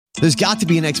There's got to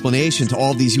be an explanation to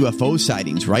all of these UFO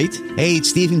sightings, right? Hey,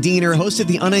 it's Stephen Diener, host of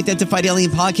the Unidentified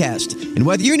Alien Podcast. And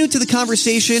whether you're new to the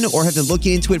conversation or have been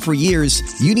looking into it for years,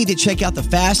 you need to check out the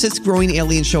fastest growing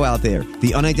alien show out there,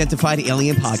 the Unidentified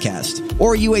Alien Podcast,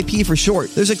 or UAP for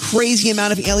short. There's a crazy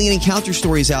amount of alien encounter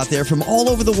stories out there from all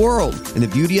over the world. And the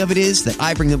beauty of it is that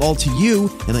I bring them all to you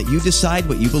and let you decide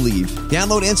what you believe.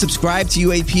 Download and subscribe to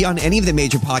UAP on any of the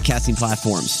major podcasting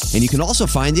platforms. And you can also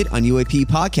find it on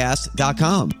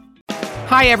UAPpodcast.com.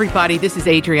 Hi, everybody. This is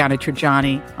Adriana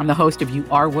Trajani. I'm the host of You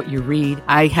Are What You Read.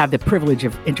 I have the privilege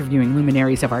of interviewing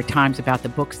luminaries of our times about the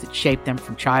books that shaped them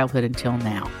from childhood until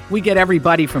now. We get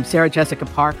everybody from Sarah Jessica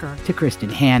Parker to Kristen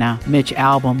Hanna, Mitch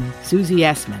Albom, Susie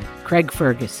Essman, Craig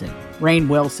Ferguson, Rainn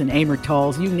Wilson, Amor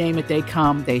Tolls, you name it, they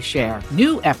come, they share.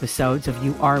 New episodes of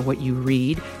You Are What You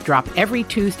Read drop every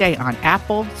Tuesday on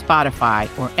Apple, Spotify,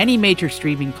 or any major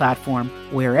streaming platform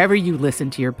wherever you listen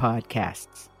to your podcasts.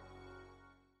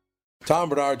 Tom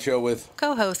Bernard Show with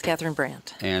co-host Catherine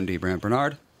Brandt. Andy Brandt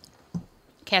Bernard.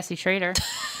 Cassie Schrader.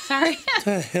 Sorry. What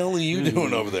the hell are you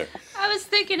doing over there? I was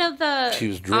thinking of the She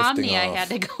was drifting Omni off. I had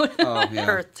to go to.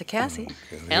 Earth to Cassie.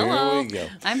 Okay, Hello. Here we go.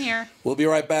 I'm here. We'll be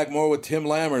right back more with Tim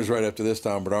Lammers right after this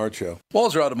Tom Bernard Show.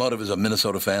 Walzer Automotive is a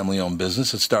Minnesota family-owned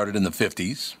business. It started in the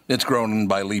 50s. It's grown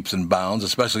by leaps and bounds,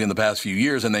 especially in the past few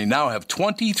years, and they now have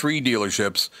 23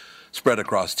 dealerships spread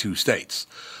across 2 states.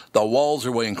 The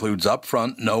Walzer Way includes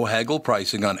upfront, no haggle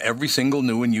pricing on every single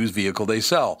new and used vehicle they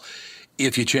sell.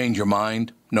 If you change your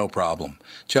mind, no problem.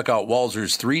 Check out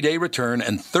Walzer's 3-day return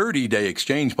and 30-day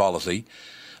exchange policy.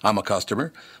 I'm a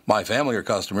customer. My family are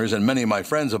customers, and many of my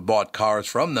friends have bought cars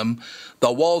from them. The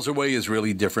Walzer Way is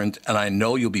really different, and I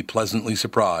know you'll be pleasantly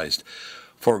surprised.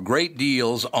 For great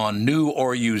deals on new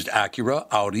or used Acura,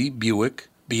 Audi, Buick,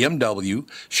 BMW,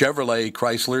 Chevrolet,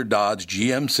 Chrysler, Dodge,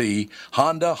 GMC,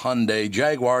 Honda, Hyundai,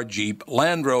 Jaguar, Jeep,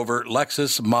 Land Rover,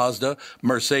 Lexus, Mazda,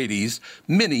 Mercedes,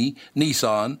 Mini,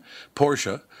 Nissan,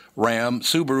 Porsche, Ram,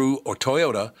 Subaru, or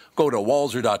Toyota, go to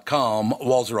Walzer.com,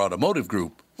 Walzer Automotive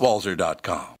Group,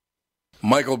 Walzer.com.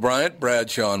 Michael Bryant,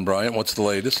 Bradshaw and Bryant, what's the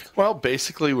latest? Well,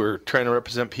 basically, we're trying to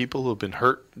represent people who have been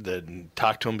hurt, then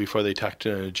talk to them before they talk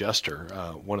to an adjuster.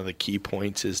 One of the key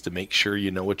points is to make sure you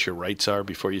know what your rights are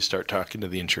before you start talking to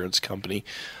the insurance company,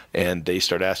 and they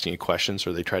start asking you questions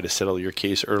or they try to settle your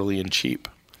case early and cheap.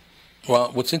 Well,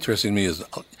 what's interesting to me is,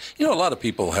 a lot of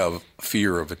people have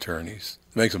fear of attorneys.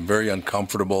 It makes them very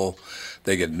uncomfortable.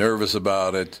 They get nervous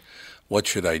about it. What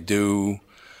should I do?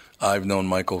 I've known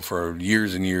Michael for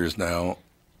years and years now,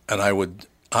 and I would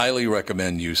highly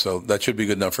recommend you. So that should be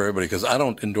good enough for everybody, because I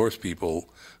don't endorse people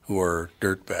who are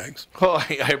dirtbags. Well,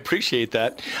 I appreciate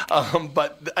that.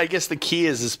 But I guess the key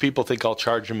is people think I'll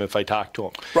charge them if I talk to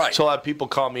them. Right. So a lot of people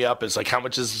call me up. It's like, how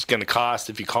much is this going to cost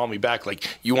if you call me back? Like,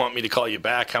 you want me to call you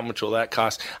back? How much will that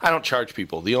cost? I don't charge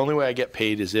people. The only way I get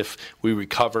paid is if we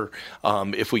recover,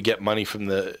 if we get money from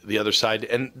the other side.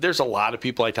 And there's a lot of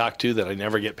people I talk to that I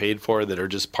never get paid for that are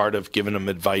just part of giving them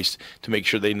advice to make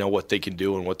sure they know what they can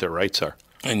do and what their rights are.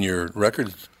 And your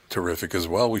record's terrific as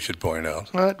well, we should point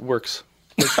out. Well, it works.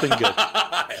 It's been good.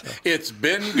 It's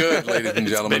been good, ladies and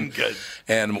gentlemen. It's been good.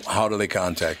 And how do they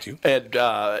contact you? At,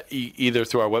 either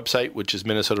through our website, which is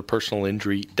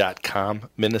minnesotapersonalinjury.com,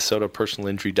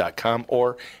 minnesotapersonalinjury.com,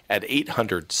 or at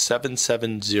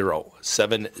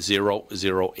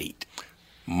 800-770-7008.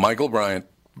 Michael Bryant,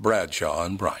 Bradshaw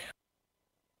and Bryant.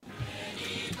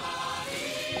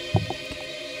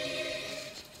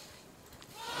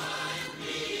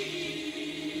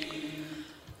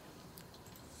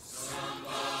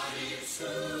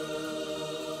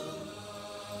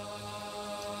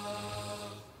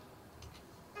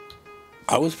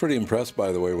 I was pretty impressed,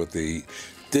 by the way, with the...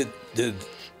 Did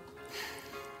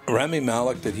Rami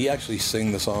Malek, did he actually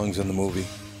sing the songs in the movie?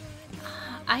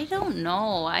 I don't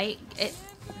know.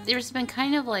 There's been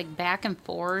kind of like back and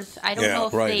forth. I don't know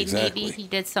if maybe he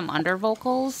did some under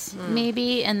vocals,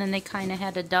 maybe, and then they kind of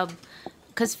had to dub...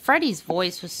 Because Freddie's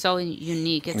voice was so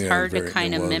unique. It's hard to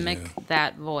kind of mimic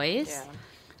that voice.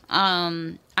 Yeah.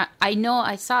 I know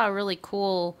I saw a really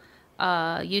cool...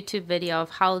 YouTube video of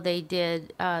how they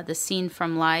did the scene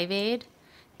from Live Aid.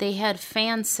 They had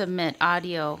fans submit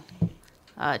audio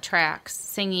tracks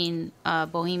singing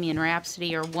Bohemian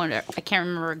Rhapsody or one. I can't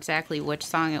remember exactly which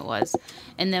song it was.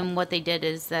 And then what they did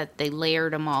is that they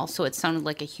layered them all, so it sounded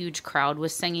like a huge crowd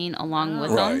was singing along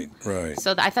with them. Right.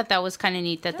 So I thought that was kind of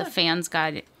neat that the fans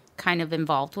got kind of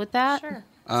involved with that. Sure.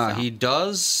 He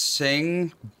does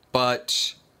sing,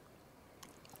 but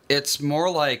it's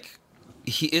more like.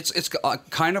 It's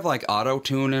kind of like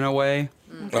auto-tune in a way.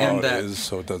 It is,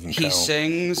 so it doesn't count. He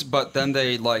sings, but then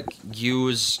they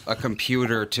use a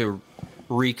computer to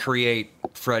recreate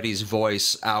Freddie's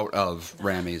voice out of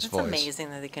Rami's voice. It's amazing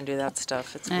that they can do that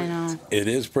stuff. It's I know. It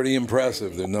is pretty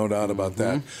impressive. There's no doubt about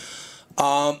that.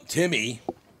 Timmy.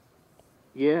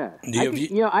 Yeah.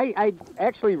 I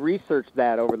actually researched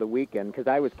that over the weekend because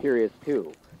I was curious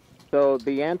too. So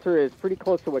the answer is pretty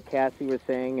close to what Cassie was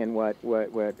saying and what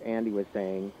Andy was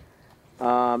saying.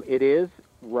 It is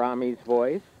Rami's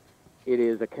voice. It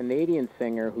is a Canadian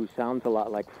singer who sounds a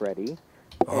lot like Freddie.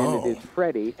 And it is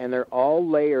Freddie, and they're all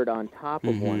layered on top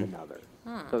of one another.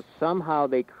 So somehow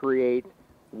they create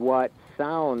what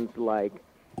sounds like...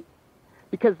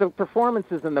 Because the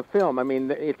performances in the film, I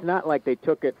mean, it's not like they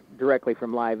took it directly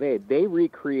from Live Aid. They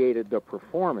recreated the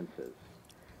performances.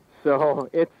 So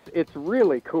it's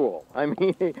really cool. I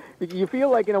mean, you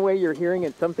feel like in a way you're hearing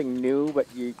it something new, but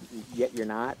yet you're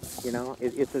not. You know,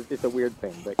 it's a weird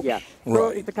thing. But yeah, so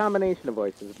it's a combination of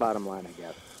voices. Bottom line, I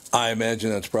guess. I imagine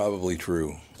that's probably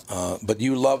true. But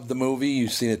you loved the movie.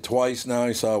 You've seen it twice now.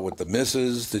 You saw it with the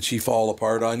missus. Did she fall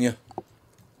apart on you?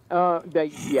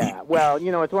 Yeah. Well,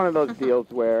 you know, it's one of those deals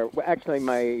where actually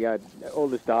my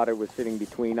oldest daughter was sitting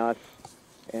between us.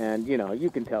 And, you know, you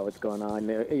can tell what's going on,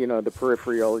 you know, the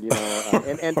peripheral, you know.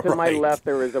 And to my left,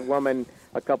 there was a woman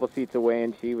a couple seats away,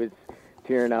 and she was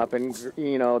tearing up. And,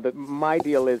 you know, my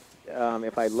deal is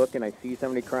if I look and I see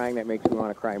somebody crying, that makes me want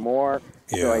to cry more.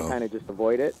 Yeah. So I kind of just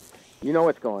avoid it. You know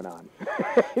what's going on.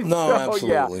 No,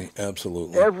 absolutely. Yeah,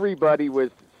 absolutely. Everybody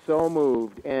was so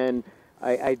moved. And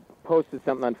I posted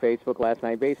something on Facebook last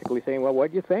night basically saying, well,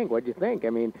 what'd you think? What'd you think? I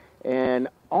mean, and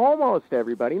almost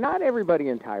everybody, not everybody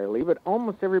entirely, but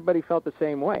almost everybody felt the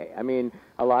same way. I mean,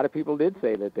 a lot of people did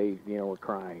say that they, you know, were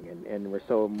crying and were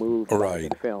so moved by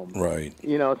the film. Right.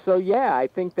 You know, so yeah, I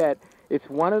think that it's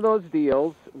one of those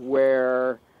deals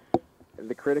where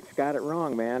the critics got it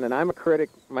wrong, man. And I'm a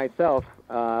critic myself,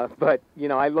 but, you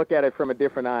know, I look at it from a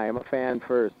different eye. I'm a fan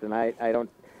first, and I don't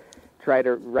try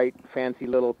to write fancy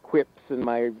little quips in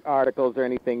my articles or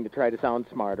anything to try to sound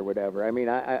smart or whatever. I mean,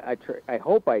 I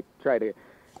hope I try to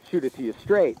shoot it to you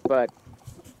straight, but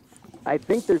I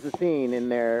think there's a scene in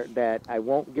there that I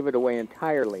won't give it away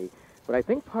entirely, but I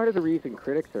think part of the reason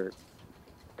critics are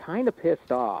kind of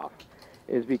pissed off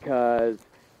is because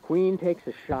Queen takes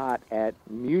a shot at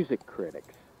music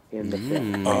critics in the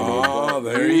film. Oh,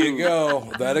 there you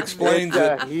go. That explains it.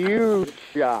 It's a huge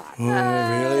shot. Oh,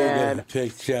 really? And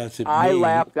take shots at me. I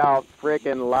laughed out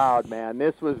freaking loud, man.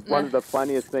 This was one of the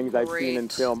funniest things I've seen in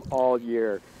film all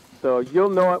year. So you'll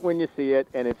know it when you see it,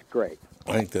 and it's great.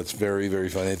 I think that's very, very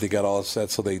funny. They got all upset,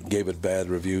 so they gave it bad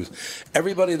reviews.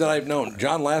 Everybody that I've known,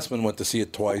 John Lastman went to see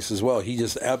it twice as well. He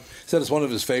just said it's one of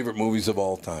his favorite movies of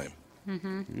all time.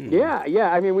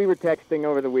 Yeah. I mean, we were texting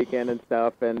over the weekend and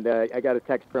stuff, and I got a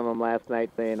text from him last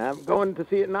night saying, I'm going to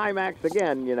see it in IMAX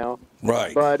again, you know.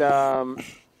 Right. But,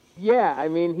 yeah, I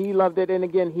mean, he loved it, and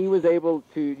again, he was able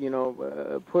to, you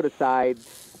know, put aside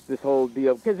this whole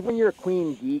deal. Because when you're a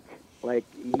Queen geek, like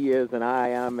he is and I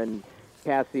am, and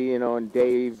Cassie, you know, and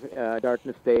Dave,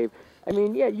 Darkness Dave, I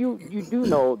mean, yeah, you do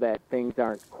know that things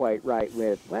aren't quite right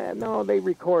with, well, no, they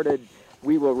recorded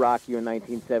We Will Rock You in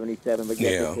 1977, but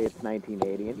yet they say it's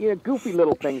 1980. And, you know, goofy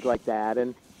little things like that.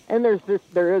 And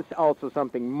there is also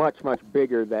something much, much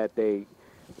bigger that they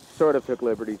sort of took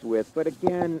liberties with. But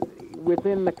again,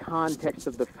 within the context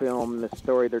of the film and the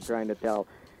story they're trying to tell,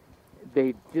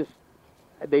 they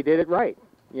did it right.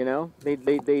 You know, they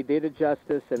did it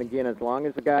justice. And again, as long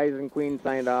as the guys in Queen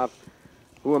signed off,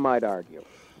 who am I to argue,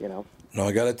 you know? No,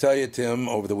 I got to tell you, Tim,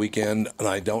 over the weekend, and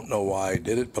I don't know why I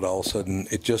did it, but all of a sudden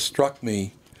it just struck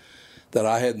me that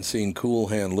I hadn't seen Cool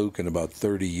Hand Luke in about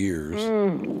 30 years.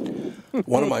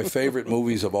 One of my favorite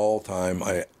movies of all time.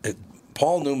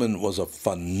 Paul Newman was a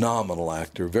phenomenal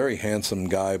actor, very handsome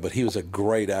guy, but he was a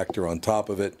great actor on top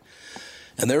of it.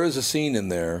 And there is a scene in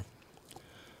there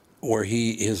where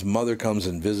his mother comes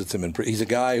and visits him. And he's a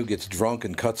guy who gets drunk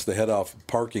and cuts the head off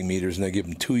parking meters, and they give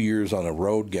him 2 years on a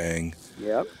road gang.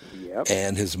 Yep.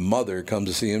 And his mother comes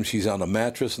to see him. She's on a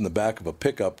mattress in the back of a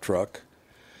pickup truck.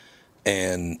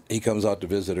 And he comes out to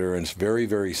visit her, and it's very,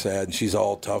 very sad. And she's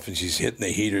all tough, and she's hitting the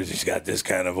heaters. She's got this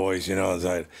kind of voice, you know. It's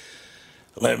like,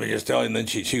 let me just tell you. And then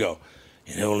she go,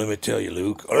 you know, let me tell you,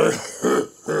 Luke.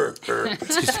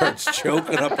 She starts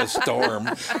choking up a storm,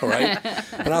 right?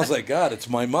 And I was like, God, it's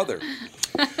my mother.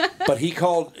 But he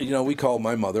called, you know, I called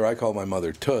my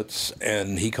mother Toots,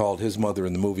 and he called his mother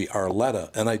in the movie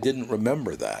Arletta, and I didn't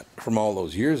remember that from all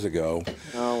those years ago.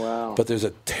 Oh, wow. But there's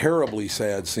a terribly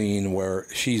sad scene where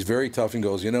she's very tough and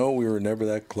goes, you know, we were never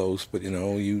that close, but, you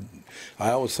know,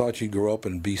 I always thought you'd grow up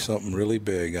and be something really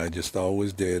big. I just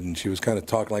always did. And she was kind of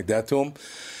talking like that to him.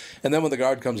 And then when the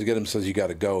guard comes to get him, says, you got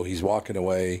to go, he's walking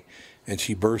away, and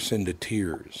she bursts into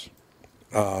tears.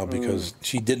 because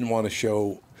she didn't want to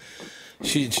show.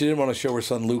 She didn't want to show her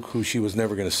son Luke, who she was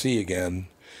never going to see again,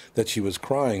 that she was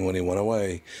crying when he went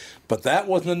away. But that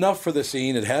wasn't enough for the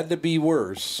scene. It had to be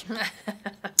worse.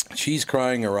 She's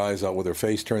crying her eyes out with her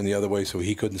face turned the other way so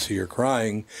he couldn't see her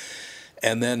crying.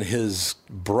 And then his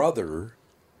brother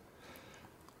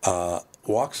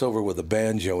walks over with a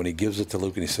banjo and he gives it to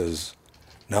Luke and he says,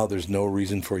 "Now there's no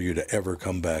reason for you to ever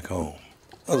come back home."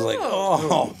 I was like,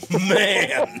 oh,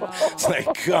 man. It's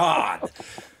like, God.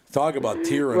 Talk about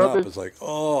tearing up. It's like,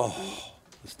 oh,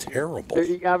 it's terrible.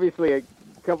 Obviously, a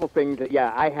couple things that,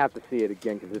 I have to see it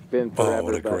again because it's been forever. Oh,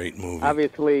 what a great movie.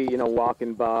 Obviously,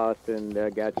 Walking Boss and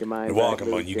Got Your Mind Right,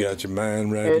 Walking Boss, you got your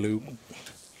mind right, Luke.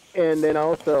 And then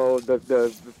also the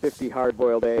 50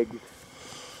 hard-boiled eggs.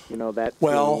 That scene.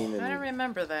 I don't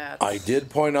remember that. I did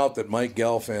point out that Mike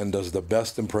Gelfand does the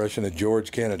best impression of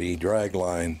George Kennedy,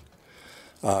 dragline,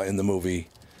 in the movie.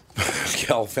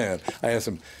 Gelfand. I asked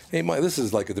him, "Hey, Mike, this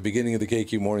is like at the beginning of the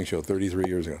KQ Morning Show 33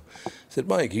 years ago." I said,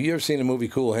 "Mike, you ever seen a movie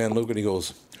Cool Hand Luke?" And he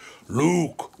goes,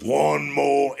 "Luke, one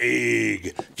more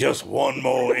egg. Just one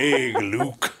more egg,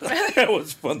 Luke." It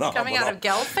was phenomenal. Coming out of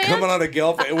Gelfand? Coming out of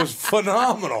Gelfand. It was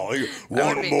phenomenal.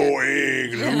 One more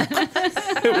egg, Luke.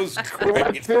 It was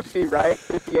great. 50, right?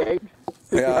 50 eggs?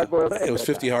 50 hard-boiled eggs. It was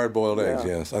 50 hard-boiled eggs,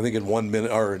 yes. I think in 1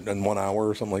 minute or in 1 hour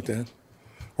or something like that.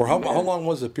 Or how long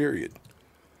was the period?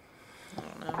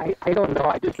 I don't know.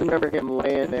 I just remember him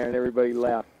laying there and everybody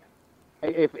left.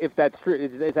 If that's true,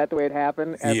 is that the way it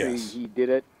happened? After he did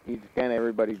it,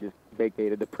 everybody just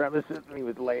vacated the premises and he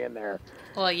was laying there.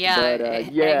 Well,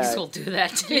 eggs will do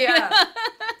that too. Yeah.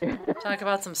 Talk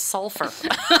about some sulfur.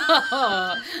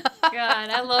 Oh, God,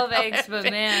 I love eggs, but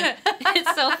man,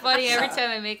 it's so funny. Every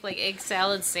time I make like egg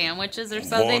salad sandwiches or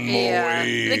something,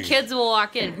 the kids will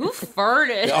walk in. Who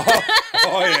farted?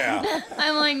 Oh yeah.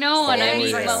 I'm like, no one. I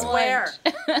mean, I swear.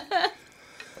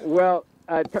 Well,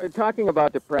 talking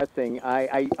about depressing,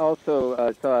 I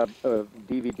also saw a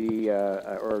DVD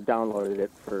or downloaded it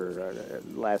for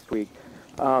last week,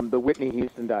 the Whitney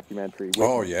Houston documentary.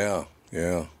 Oh yeah.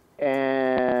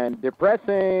 And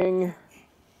depressing.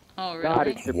 Oh really? God,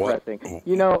 it's depressing. What?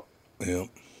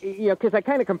 Because I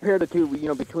kind of compare the two,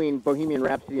 between Bohemian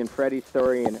Rhapsody and Freddie's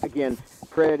story. And again,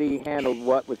 Freddie handled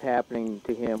what was happening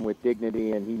to him with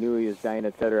dignity, and he knew he was dying,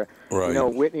 etc. Right.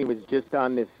 Whitney was just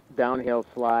on this downhill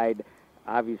slide.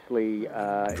 Obviously,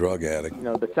 drug addict.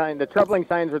 The troubling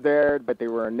signs were there, but they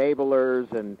were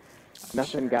enablers, and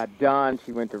nothing got done.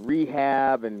 She went to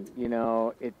rehab, and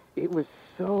it was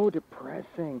so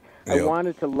depressing. Yep. I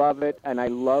wanted to love it, and I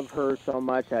love her so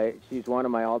much. She's one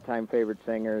of my all-time favorite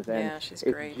singers, and she's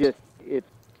great.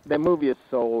 The movie is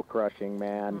soul-crushing,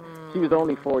 man. She was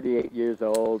only 48 years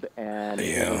old, and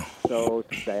it was so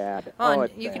sad.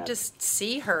 You could just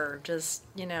see her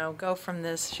go from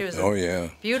this. She was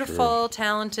a beautiful,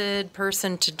 talented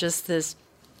person to just this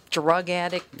drug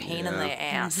addict pain in the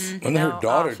ass. Mm-hmm. And her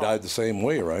daughter died the same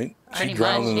way, right? Pretty she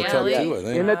drowned in the tub, too, I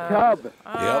think. In the tub.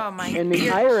 Oh, my And the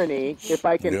irony, if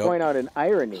I can point out an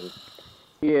irony,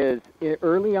 is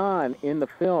early on in the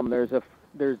film,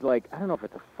 there's like, I don't know if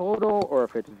it's a photo or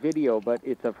if it's video, but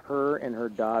it's of her and her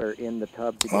daughter in the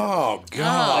tub together. Oh,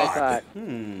 God. I thought,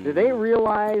 do they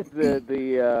realize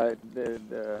the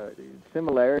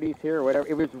similarities here or whatever?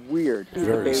 It was weird. She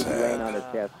was laying on her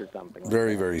chest or something.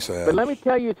 Very, very sad. But let me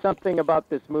tell you something about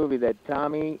this movie that,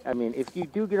 Tommy, if you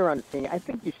do get around to seeing it, I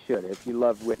think you should if you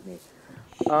love Whitney.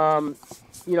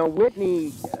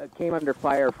 Whitney came under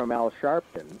fire from Al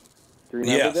Sharpton. Do you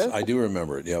remember this? Yes, I do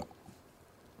remember it, yep.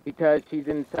 Because she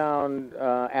didn't sound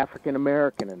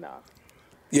African-American enough.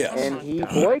 Yes. And he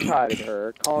boycotted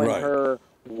her, calling her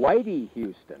Whitey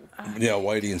Houston. Yeah,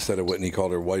 Whitey instead of Whitney,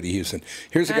 called her Whitey Houston.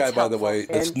 Here's a guy, by the way,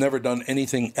 that's never done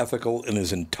anything ethical in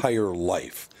his entire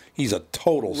life. He's a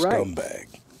total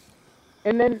scumbag.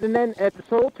 And then at the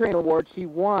Soul Train Award, she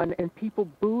won, and people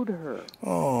booed her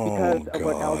because of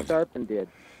what Al Sharpton did.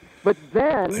 But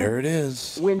then, there it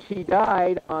is. When she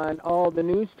died on all the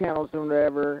news channels and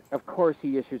whatever, of course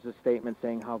he issues a statement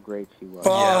saying how great she was.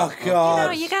 Oh,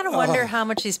 God. You got to wonder how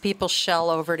much these people shell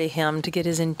over to him to get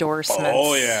his endorsements.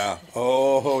 Oh,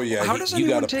 yeah. How does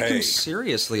anyone take him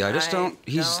seriously? I just don't.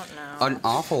 He's an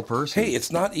awful person. Hey,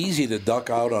 it's not easy to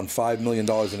duck out on $5 million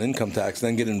in income tax,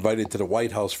 then get invited to the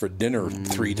White House for dinner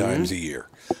 3 times a year.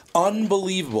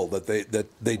 Unbelievable that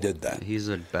they did that. He's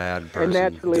a bad person.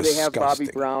 And naturally, they have Bobby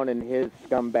Brown and his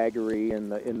scumbaggery in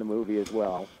the movie as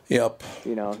well. Yep.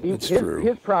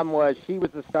 His problem was she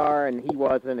was the star and he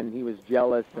wasn't, and he was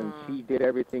jealous, and she did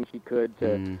everything she could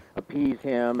to appease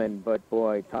him. But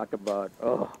boy, talk about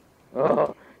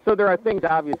So there are things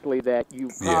obviously that you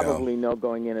probably know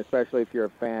going in, especially if you're a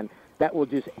fan. that will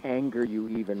just anger you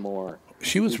even more.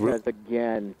 She was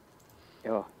again.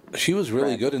 Oh, she was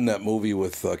really good in that movie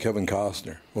with Kevin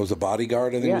Costner. What was The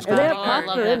Bodyguard? I think it was and called. they have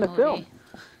Costner in the film.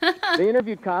 They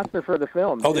interviewed Costner for the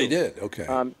film. Oh, they did? Okay.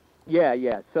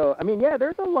 Yeah. So, I mean,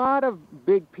 there's a lot of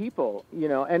big people,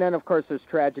 and then, of course, there's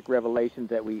tragic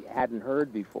revelations that we hadn't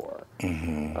heard before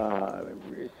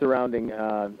surrounding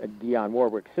Dionne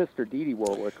Warwick's sister, Dee Dee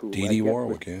Warwick, who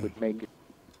would make it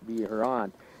be her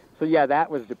aunt. So, that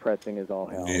was depressing as all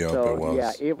hell. Yep, so, it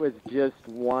was. It was just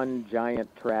one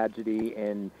giant tragedy,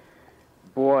 and,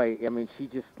 boy, I mean, she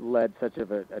just led such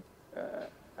a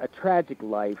tragic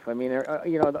life. I mean,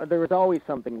 there was always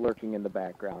something lurking in the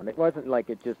background. It wasn't like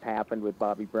it just happened with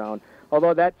Bobby Brown,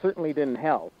 although that certainly didn't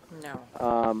help.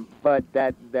 No. But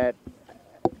that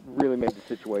really made the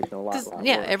situation a lot worse.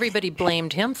 Everybody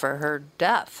blamed him for her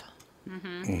death.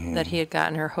 That he had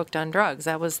gotten her hooked on drugs.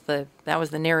 That was the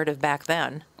narrative back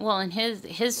then. Well, and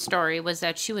his story was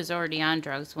that she was already on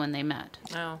drugs when they met.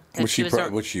 Oh, which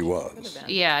she was.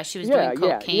 Yeah, she was doing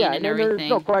cocaine and everything. There's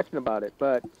no question about it,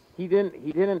 but he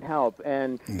didn't help.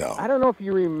 And I don't know if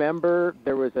you remember,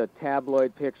 there was a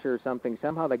tabloid picture or something.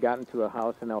 Somehow they got into a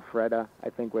house in Alpharetta, I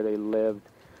think, where they lived.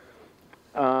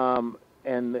 And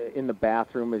in the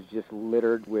bathroom is just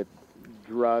littered with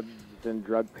drugs and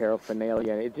drug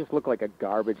paraphernalia. It just looked like a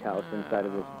garbage house inside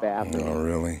of this bathroom. Oh,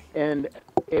 really? And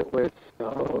it was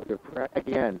so depressing.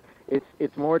 Again,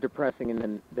 it's more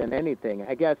depressing than anything.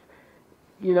 I guess,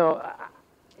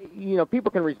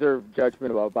 people can reserve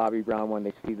judgment about Bobby Brown when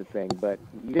they see the thing, but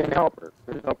he didn't help her.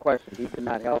 There's no question. He did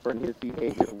not help her, and his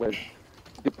behavior was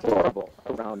deplorable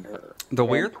around her.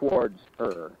 Towards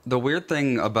her. The weird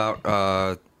thing about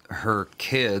her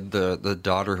kid, the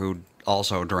daughter who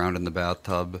also drowned in the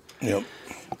bathtub,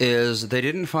 is they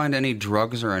didn't find any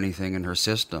drugs or anything in her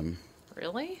system.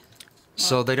 Really?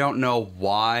 So they don't know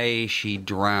why she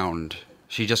drowned.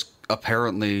 She just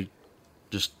apparently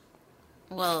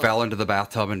fell into the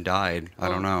bathtub and died. I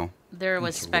don't know. There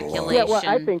was speculation. Yeah, well,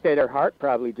 I think that her heart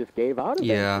probably just gave out eventually.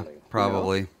 Yeah,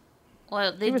 probably.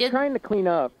 Well, she was trying to clean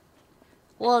up.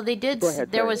 Well, they did.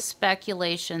 There was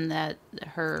speculation that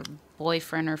her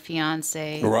boyfriend or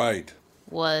fiance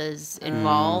was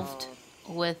involved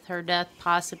with her death,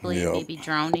 possibly maybe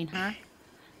drowning her.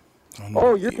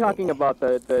 Oh, you're talking about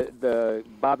the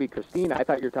Bobby Christina. I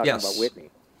thought you were talking about Whitney.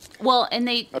 Well, and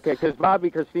they... Okay, because Bobby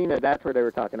Christina, that's where they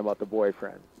were talking about the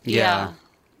boyfriend. Yeah.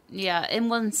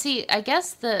 And I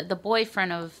guess the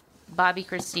boyfriend of Bobby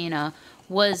Christina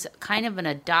was kind of an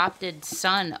adopted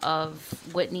son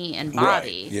of Whitney and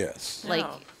Bobby. Right, yes.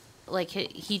 Like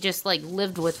he just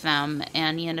lived with them,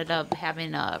 and he ended up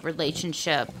having a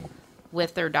relationship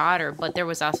with their daughter. But there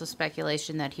was also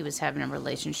speculation that he was having a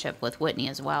relationship with Whitney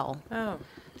as well. Oh.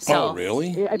 So,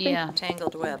 really? Yeah,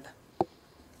 tangled web.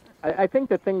 I think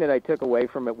the thing that I took away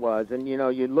from it was, and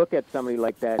you look at somebody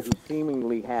like that who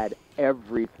seemingly had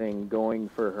everything going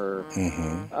for her.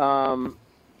 Mm-hmm.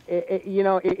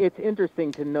 It's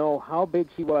interesting to know how big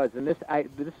she was, and this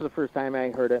is the first time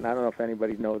I heard it, and I don't know if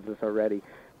anybody knows this already.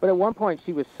 But at one point,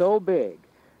 she was so big,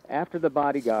 after The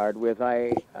Bodyguard, with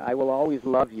I Will Always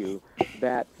Love You,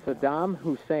 that Saddam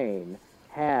Hussein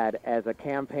had as a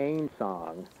campaign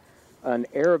song an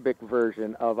Arabic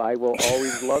version of I Will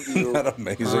Always Love You. Isn't that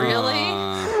amazing? Really?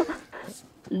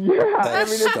 Yeah.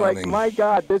 That's it's stunning. like, my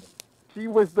God, she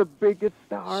was the biggest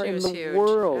star in the huge.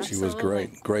 world. She was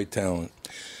great. Great talent.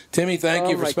 Timmy, thank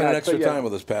you for spending extra time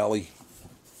with us, Pally.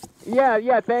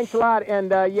 Yeah, thanks a lot. And,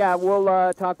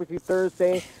 we'll talk with you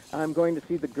Thursday. I'm going to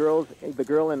see The Girl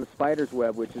in the Spider's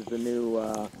Web, which is the new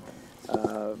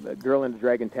Girl in the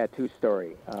Dragon Tattoo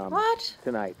story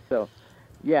tonight. So,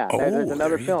 there's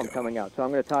another film coming out. So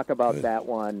I'm going to talk about that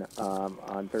one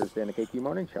on Thursday in the KQ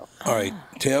Morning Show. All right,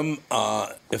 Tim,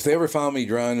 if they ever found me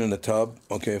drowning in a tub,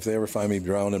 if they ever find me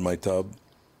drowned in my tub,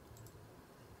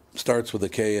 starts with a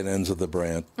K and ends with a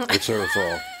brand. It's her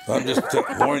fault. I'm just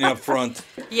warning you up front.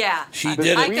 Yeah. She did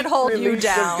it. I could hold you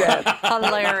down.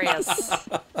 Hilarious.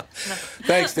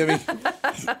 Thanks, Timmy.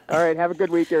 All right, have a good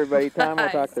week, everybody. Tom, we'll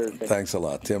talk Thursday. Thanks a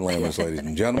lot. Tim Lammers, ladies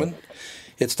and gentlemen.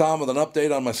 It's Tom with an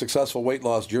update on my successful weight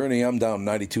loss journey. I'm down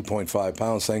 92.5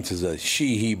 pounds thanks to the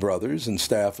Sheehy brothers and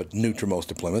staff at Nutrimost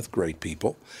of Plymouth. Great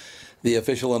people. The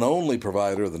official and only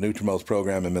provider of the Nutrimost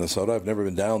program in Minnesota. I've never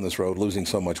been down this road losing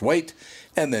so much weight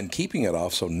and then keeping it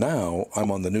off. So now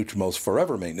I'm on the Nutrimost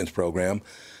Forever Maintenance Program.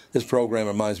 This program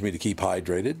reminds me to keep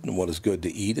hydrated and what is good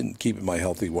to eat and keep my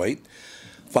healthy weight.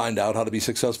 Find out how to be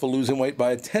successful losing weight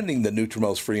by attending the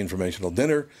Nutrimost free informational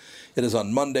dinner. It is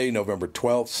on Monday, November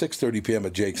 12th, 6:30 p.m.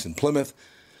 at Jake's in Plymouth.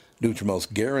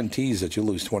 Nutrimost guarantees that you'll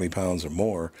lose 20 pounds or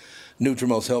more.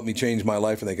 Nutrimost helped me change my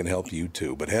life, and they can help you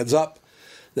too. But heads up,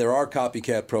 There are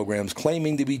copycat programs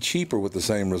claiming to be cheaper with the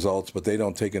same results, but they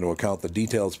don't take into account the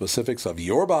detailed specifics of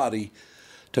your body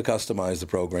to customize the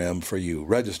program for you.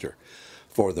 Register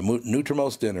for the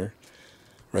Nutrimost Dinner.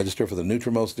 Register for the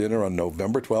Nutrimost Dinner on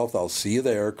November 12th. I'll see you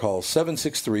there. Call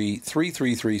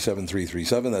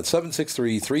 763-333-7337. That's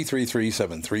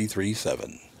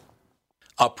 763-333-7337.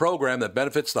 A program that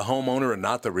benefits the homeowner and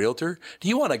not the realtor? Do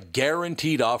you want a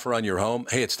guaranteed offer on your home?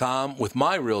 Hey, it's Tom with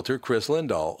my realtor, Chris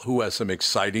Lindahl, who has some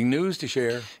exciting news to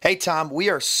share. Hey, Tom,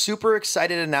 we are super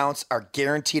excited to announce our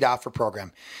guaranteed offer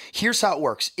program. Here's how it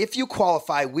works. If you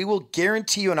qualify, we will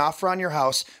guarantee you an offer on your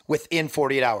house within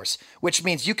 48 hours, which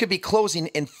means you could be closing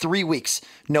in 3 weeks.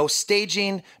 No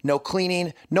staging, no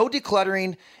cleaning, no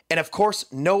decluttering, and of course,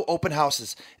 no open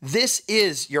houses. This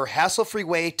is your hassle-free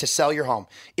way to sell your home.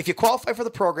 If you qualify for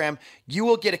the program, you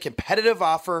will get a competitive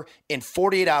offer in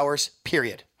 48 hours,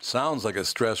 period. Sounds like a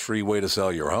stress-free way to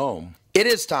sell your home. It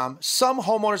is, Tom. Some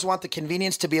homeowners want the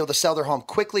convenience to be able to sell their home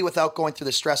quickly without going through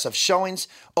the stress of showings,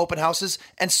 open houses,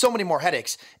 and so many more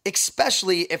headaches,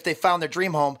 especially if they found their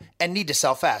dream home and need to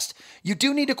sell fast. You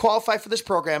do need to qualify for this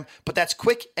program, but that's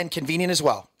quick and convenient as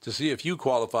well. To see if you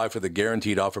qualify for the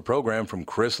Guaranteed Offer program from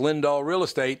Chris Lindahl Real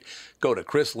Estate, go to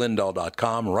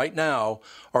chrislindahl.com right now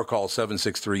or call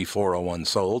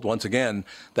 763-401-SOLD. Once again,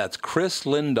 that's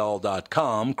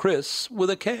chrislindahl.com, Chris with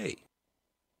a K.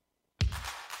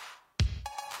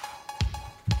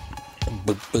 I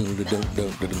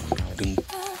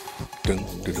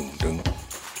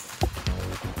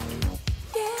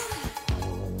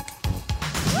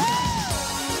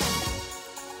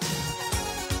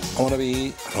want to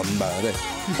be somebody.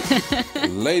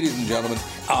 Ladies and gentlemen,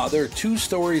 there are two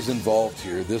stories involved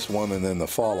here, this one and then the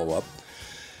follow-up.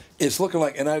 It's looking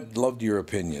like, and I'd love your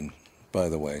opinion, by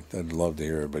the way. I'd love to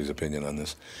hear everybody's opinion on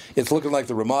this. It's looking like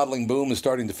the remodeling boom is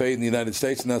starting to fade in the United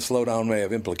States, and that slowdown may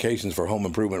have implications for home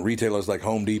improvement retailers like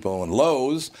Home Depot and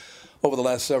Lowe's. Over the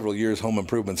last several years, home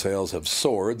improvement sales have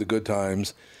soared. The good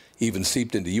times even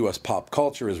seeped into U.S. pop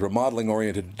culture as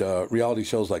remodeling-oriented reality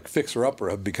shows like Fixer Upper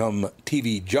have become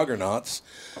TV juggernauts.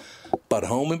 But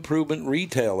home improvement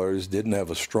retailers didn't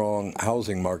have a strong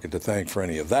housing market to thank for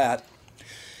any of that.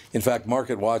 In fact,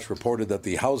 MarketWatch reported that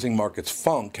the housing market's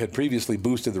funk had previously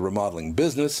boosted the remodeling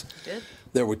business.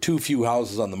 There were too few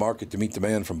houses on the market to meet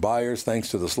demand from buyers, thanks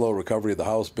to the slow recovery of the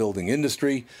house building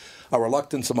industry, a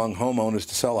reluctance among homeowners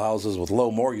to sell houses with low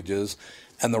mortgages,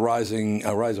 and the rise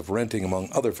of renting, among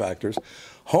other factors.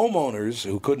 Homeowners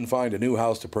who couldn't find a new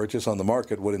house to purchase on the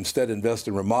market would instead invest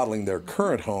in remodeling their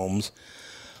current homes.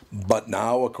 But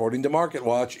now, according to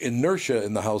MarketWatch, inertia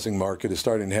in the housing market is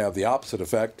starting to have the opposite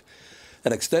effect.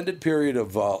 An extended period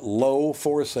of low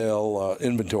for-sale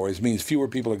inventories means fewer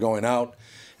people are going out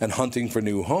and hunting for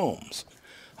new homes.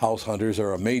 House hunters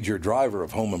are a major driver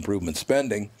of home improvement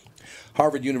spending.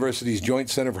 Harvard University's Joint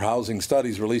Center for Housing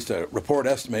Studies released a report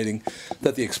estimating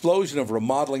that the explosion of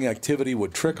remodeling activity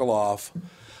would trickle off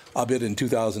a bit in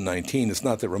 2019. It's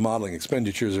not that remodeling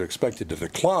expenditures are expected to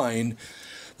decline.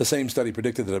 The same study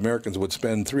predicted that Americans would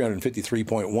spend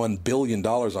 $353.1 billion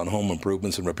on home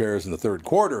improvements and repairs in the third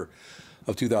quarter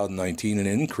of 2019, an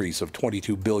increase of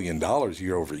 $22 billion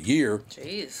year over year.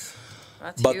 Jeez.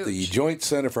 That's but huge. The Joint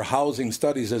Center for Housing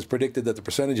Studies has predicted that the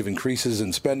percentage of increases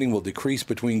in spending will decrease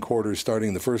between quarters starting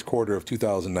in the first quarter of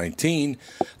 2019,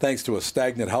 thanks to a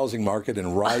stagnant housing market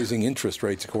and rising interest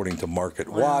rates, according to MarketWatch.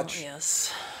 Well,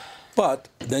 yes. But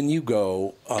then you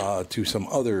go to some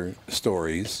other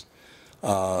stories.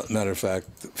 Matter of fact,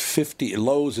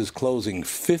 Lowe's is closing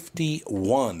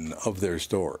 51 of their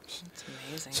stores. That's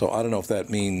amazing. So I don't know if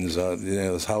that means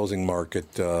this housing market.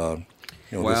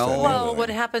 Well, what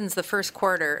happens the first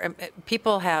quarter?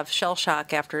 People have shell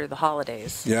shock after the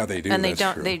holidays. Yeah, they do. And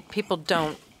that's true. People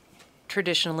don't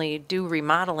traditionally do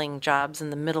remodeling jobs in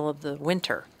the middle of the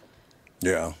winter.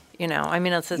 Yeah. I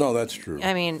mean, no, that's true.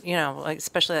 I mean, like,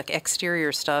 especially like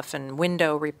exterior stuff and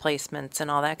window replacements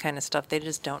and all that kind of stuff. They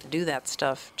just don't do that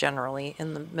stuff generally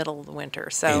in the middle of the winter.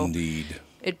 So indeed,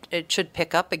 it should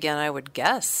pick up again, I would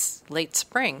guess, late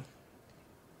spring.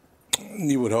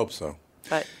 You would hope so.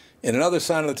 But in another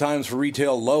sign of the times for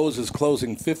retail, Lowe's is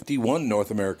closing 51 North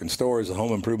American stores. The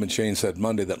home improvement chain said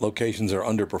Monday that locations are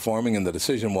underperforming, and the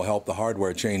decision will help the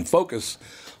hardware chain focus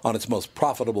on its most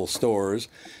profitable stores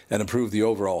and improve the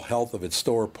overall health of its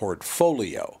store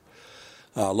portfolio.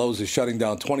 Lowe's is shutting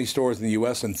down 20 stores in the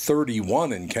U.S. and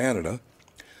 31 in Canada.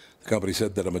 The company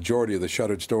said that a majority of the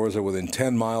shuttered stores are within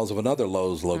 10 miles of another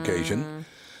Lowe's location.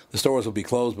 The stores will be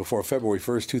closed before February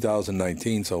 1st,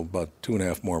 2019, so about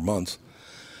 2.5 more months.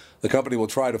 The company will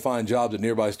try to find jobs at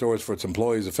nearby stores for its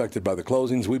employees affected by the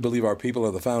closings. We believe our people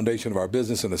are the foundation of our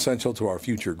business and essential to our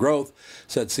future growth,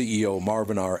 said CEO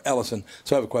Marvin R. Ellison.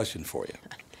 So I have a question for you.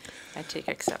 I take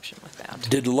exception with that.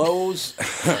 Did Lowe's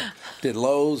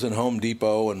and Home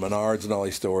Depot and Menards and all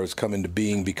these stores come into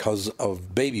being because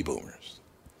of baby boomers?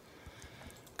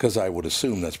 Because I would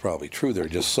assume that's probably true. There are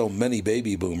just so many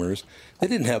baby boomers. They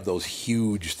didn't have those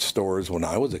huge stores when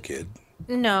I was a kid.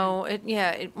 No,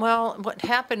 well, what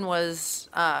happened was,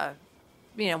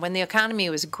 when the economy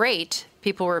was great,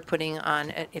 people were putting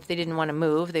on. If they didn't want to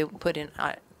move, they put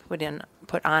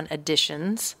on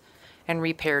additions, and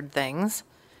repaired things.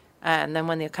 And then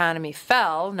when the economy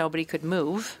fell, nobody could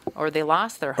move, or they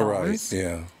lost their homes. Right.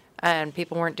 Yeah. And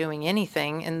people weren't doing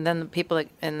anything. And then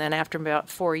after about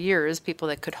 4 years, people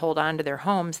that could hold on to their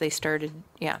homes, they started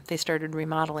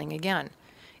remodeling again,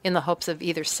 in the hopes of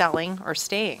either selling or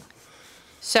staying.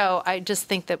 So I just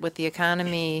think that with the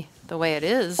economy the way it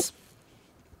is,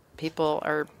 people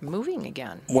are moving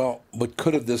again. Well, but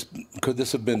could this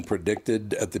have been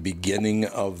predicted at the beginning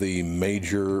of the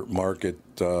major market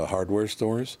hardware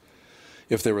stores?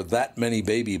 If there were that many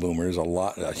baby boomers,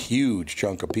 a huge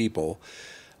chunk of people,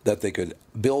 that they could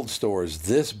build stores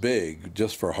this big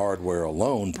just for hardware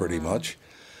alone, pretty much.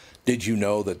 Did you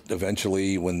know that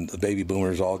eventually, when the baby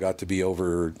boomers all got to be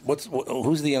over,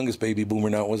 who's the youngest baby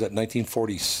boomer now? Was that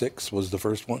 1946 was the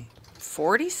first one?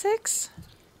 46?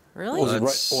 Really? It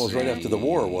was right after the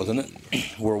war, wasn't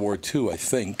it? World War II, I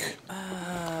think.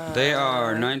 They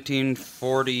are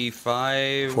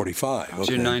 1945 45, okay. to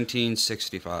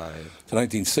 1965. To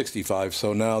 1965,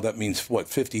 so now that means,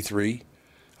 53?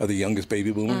 Are the youngest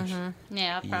baby boomers? Mm-hmm.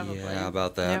 Yeah, probably. Yeah,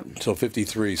 about that. Yep. So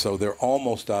 53. So they're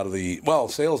almost out of the... Well,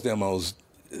 sales demos,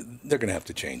 they're going to have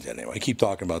to change that anyway. I keep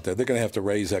talking about that. They're going to have to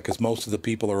raise that because most of the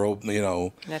people are,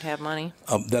 that have money.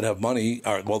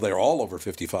 They're all over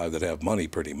 55 that have money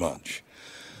pretty much.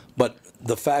 But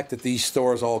the fact that these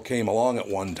stores all came along at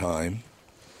one time,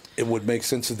 it would make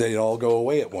sense that they'd all go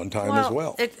away at one time as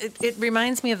well. It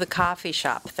reminds me of the coffee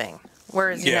shop thing.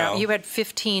 Whereas, you had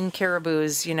 15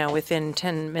 Caribous, within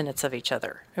 10 minutes of each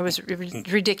other. It was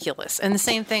ridiculous. And the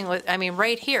same thing with,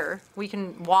 right here, we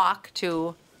can walk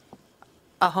to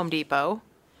a Home Depot,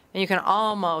 and you can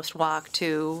almost walk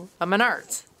to a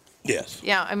Menards. Yes.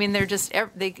 Yeah, they're just,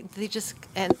 they just,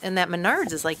 and that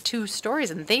Menards is like 2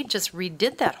 stories, and they just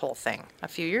redid that whole thing a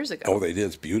few years ago. Oh, they did.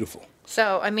 It's beautiful.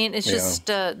 So, it's just,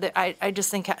 I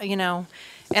just think,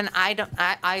 and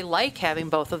I like having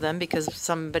both of them because if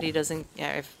somebody doesn't,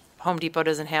 if Home Depot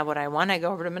doesn't have what I want, I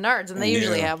go over to Menards, and they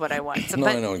usually have what I want. So,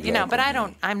 I know exactly. But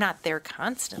I'm not there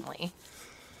constantly.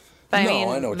 But I know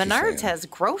what Menards has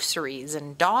groceries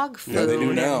and dog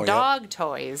food and dog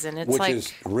toys, and it's which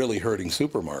is really hurting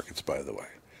supermarkets, by the way.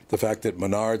 The fact that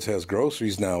Menards has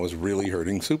groceries now is really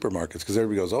hurting supermarkets because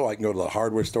everybody goes, I can go to the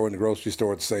hardware store and the grocery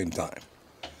store at the same time.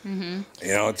 Mm-hmm.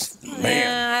 It's, man.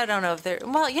 Yeah, I don't know if they're...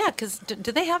 Well, yeah, because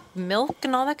do they have milk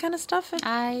and all that kind of stuff?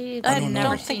 I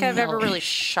don't think I've ever really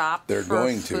shopped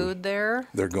for food there.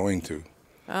 They're going to.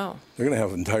 Oh. They're going to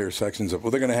have entire sections of...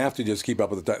 Well, they're going to have to just keep up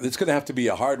with the time. It's going to have to be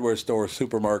a hardware store,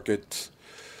 supermarket...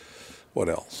 What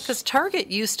else? Because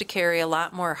Target used to carry a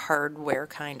lot more hardware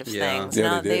kind of things. Yeah,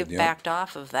 now they've backed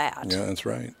off of that. Yeah, that's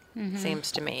right. Mm-hmm.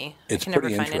 Seems to me. It's I can never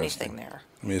pretty find anything there.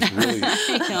 It's really...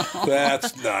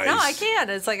 That's nice. No, I can't.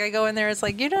 It's like I go in there, it's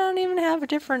like, you don't even have a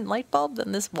different light bulb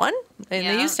than this one? And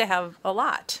they used to have a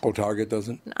lot. Oh, Target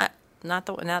doesn't? Not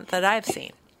that I've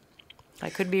seen. I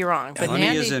could be wrong. But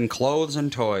money is in clothes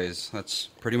and toys. That's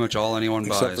pretty much all anyone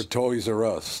buys. Except for Toys R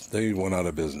Us. They went out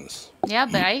of business. Yeah,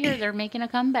 but I hear they're making a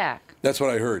comeback. That's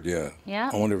what I heard, yeah. Yeah.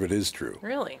 I wonder if it is true.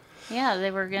 Really? Yeah, they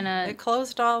were going to... They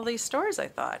closed all these stores, I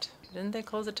thought. Didn't they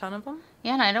close a ton of them?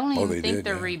 Yeah, and I don't even think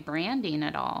they're rebranding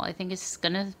at all. I think it's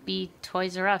going to be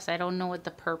Toys R Us. I don't know what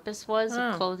the purpose was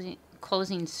of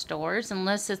closing stores,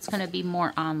 unless it's going to be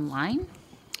more online.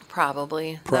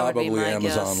 Probably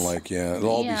Amazon-like, yeah. It'll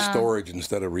all be storage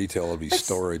instead of retail. It'll be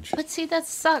storage. But see, that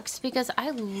sucks because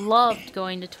I loved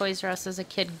going to Toys R Us as a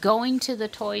kid, going to the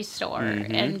toy store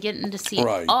and getting to see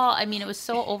it was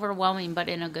so overwhelming, but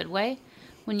in a good way.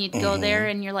 When you'd go there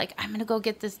and you're like, I'm going to go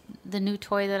get the new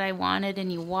toy that I wanted,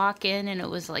 and you walk in and it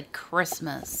was like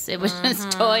Christmas. It was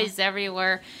just toys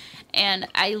everywhere. And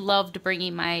I loved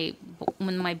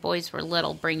when my boys were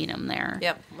little, bringing them there.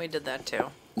 Yep, we did that too.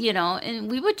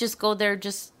 And we would just go there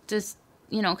just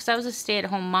because I was a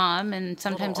stay-at-home mom, and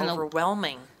sometimes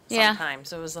overwhelming.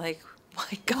 Sometimes it was like,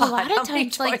 my God, a lot of how many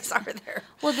times, toys are there?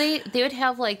 Well, they would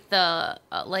have like the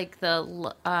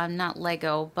not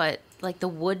Lego, but like the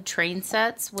wood train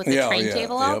sets with the train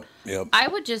table out. Yep. I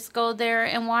would just go there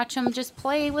and watch them just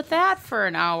play with that for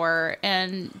an hour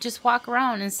and just walk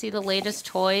around and see the latest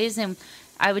toys. And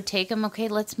I would take them, okay,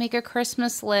 let's make a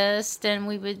Christmas list.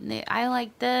 And I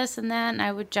like this and that. And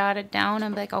I would jot it down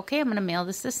and be like, okay, I'm going to mail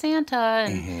this to Santa.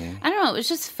 And I don't know, it was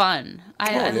just fun.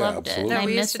 I loved absolutely. it. No,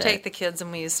 we used to take the kids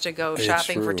and we used to go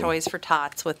shopping for toys for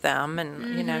tots with them.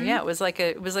 And, it was like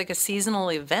a seasonal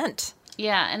event.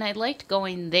 Yeah, and I liked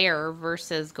going there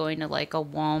versus going to like a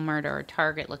Walmart or a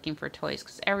Target looking for toys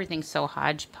because everything's so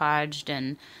hodgepodged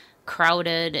and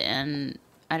crowded, and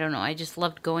I don't know. I just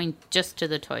loved going just to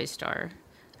the toy store.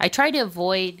 I try to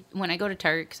avoid, when I go to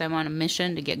Target because I'm on a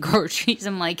mission to get groceries,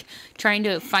 I'm like trying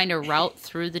to find a route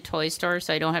through the toy store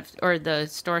so I don't have, or the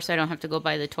store so I don't have to go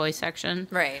by the toy section.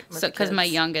 Right. So, because my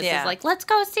youngest is like, let's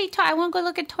go see toys. I want to go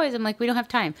look at toys. I'm like, we don't have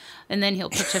time. And then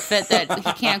he'll pitch a fit that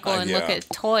he can't go and look at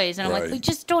toys. And I'm like, we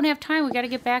just don't have time. We got to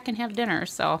get back and have dinner.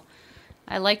 So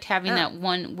I liked having that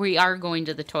one, we are going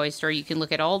to the toy store. You can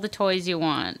look at all the toys you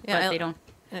want, but they don't.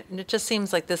 It just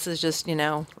seems like this is just,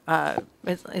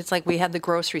 it's like we had the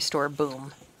grocery store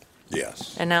boom.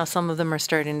 Yes. And now some of them are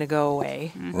starting to go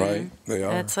away. Right, they are.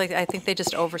 And it's like I think they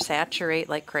just oversaturate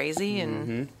like crazy,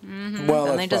 and Well,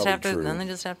 then that's they just have probably to true. then they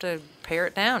just have to pare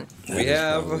it down. We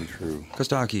have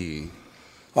Kostaki.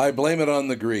 I blame it on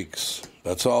the Greeks.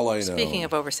 That's all I know. Speaking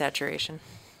of oversaturation.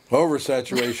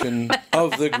 Oversaturation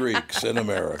of the Greeks in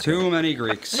America. Too many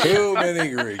Greeks. Too many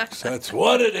Greeks. That's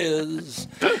what it is.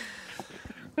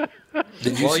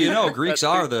 Greeks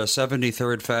are the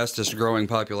 73rd fastest growing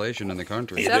population in the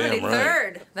country.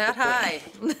 73rd, that high.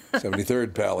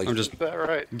 73rd, Pally. I'm just Is that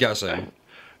right? guessing.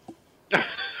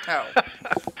 Oh.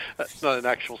 That's not an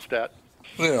actual stat.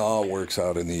 It all works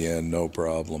out in the end, no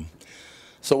problem.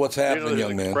 So what's happening,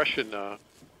 young man? Expression,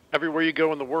 everywhere you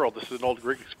go in the world, this is an old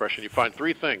Greek expression. You find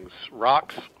three things: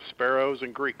 rocks, sparrows,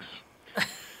 and Greeks.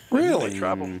 Really? They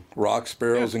travel. Rock,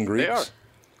 sparrows, and Greeks? They are.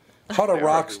 How do They are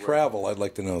rocks everywhere. travel? I'd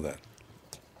like to know that.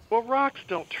 Well, rocks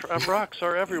don't. Rocks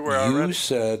are everywhere You already.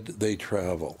 said they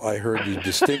travel. I heard you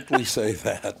distinctly say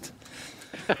that.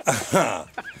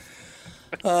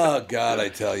 Oh God, I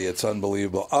tell you, it's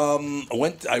unbelievable.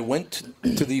 I went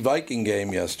to the Viking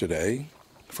game yesterday.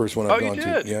 First one I've gone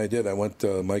to. Yeah, I did. I went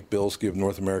to Mike Bilski of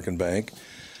North American Bank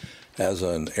as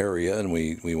an area, and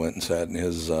we went and sat in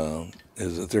his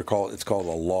it's called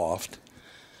a loft.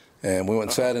 And we went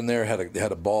and sat in there, had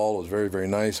a ball. It was very, very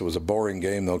nice. It was a boring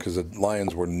game, though, because the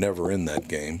Lions were never in that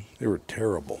game. They were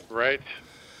terrible. Right.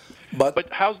 But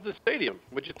how's the stadium?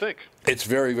 What'd you think? It's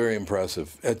very, very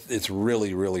impressive. It's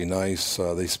really, really nice.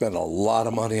 They spent a lot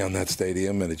of money on that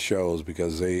stadium, and it shows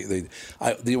because the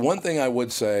one thing I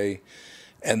would say,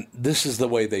 and this is the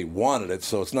way they wanted it,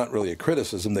 so it's not really a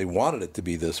criticism. They wanted it to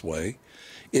be this way.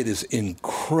 It is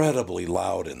incredibly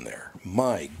loud in there.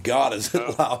 My God, is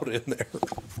it loud in there?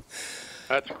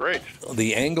 That's great.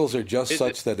 The angles are just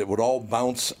such that it would all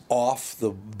bounce off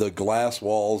the glass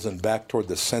walls and back toward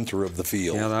the center of the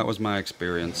field. Yeah, that was my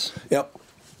experience. Yep.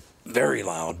 Very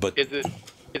loud, but Is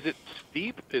it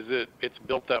steep? It's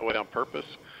built that way on purpose?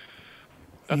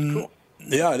 That's cool.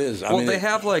 Yeah, it is. Well, they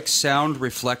have like sound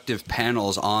reflective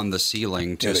panels on the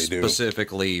ceiling to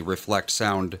specifically reflect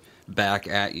sound back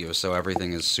at you, so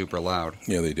everything is super loud.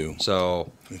 Yeah, they do.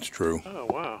 So it's true. Oh,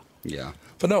 wow. Yeah.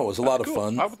 But no, it was a lot of cool.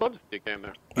 fun. I would love to see a game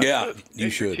there. Yeah, you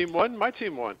Your should. team won. My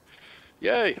team won.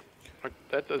 Yay.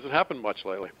 That doesn't happen much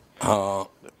lately. I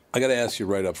got to ask you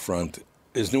right up front,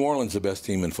 is New Orleans the best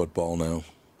team in football now?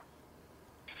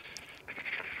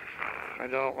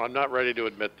 I'm not ready to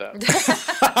admit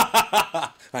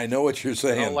that. I know what you're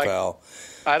saying, pal.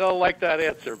 I don't like that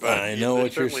answer, but I know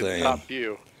what you're certainly saying. The top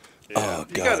few. Yeah. Oh,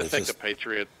 You God, got to it's think just- the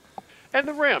Patriots and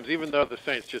the Rams, even though the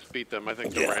Saints just beat them. I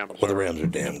think the Rams. Well, the Rams are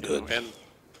damn good.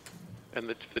 And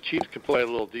the Chiefs can play a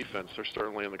little defense. They're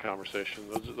certainly in the conversation.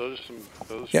 Those are some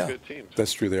good teams.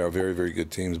 That's true. They are very, very good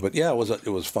teams. But yeah, it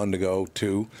was fun to go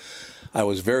too. I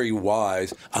was very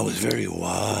wise.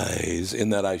 In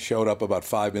that I showed up about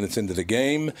 5 minutes into the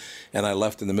game, and I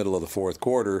left in the middle of the fourth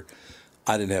quarter.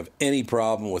 I didn't have any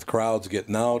problem with crowds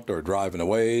getting out or driving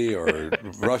away or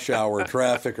rush hour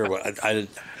traffic or what.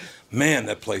 Man,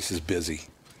 that place is busy.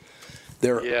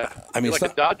 Yeah, I mean, you're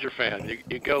like a Dodger fan.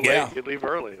 You go late, you leave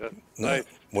early. That's nice.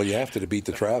 Well, you have to beat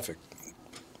the traffic.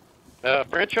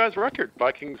 Franchise record: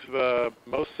 Vikings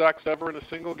most sacks ever in a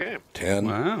single game. 10.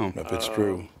 Wow, if it's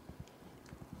true.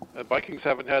 Vikings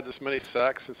haven't had this many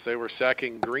sacks since they were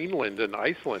sacking Greenland and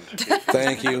Iceland.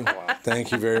 Thank you.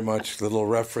 Thank you very much. Little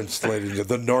reference, ladies, to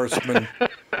the Norsemen.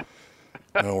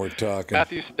 Now we're talking.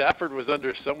 Matthew Stafford was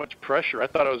under so much pressure. I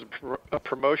thought it was a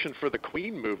promotion for the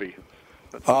Queen movie.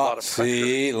 That's a lot of pressure.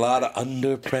 A lot of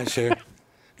under pressure.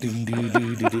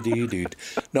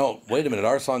 No, wait a minute.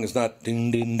 Our song is not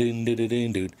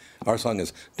Our song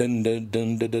is dun dun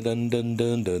dun dun dun dun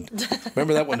dun dun.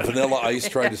 Remember that when Vanilla Ice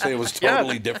tried to say it was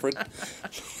totally different?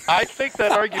 I think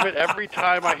that argument every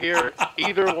time I hear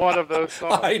either one of those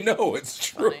songs. I know, it's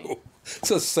true. Funny. It's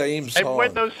the same song. And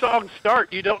when those songs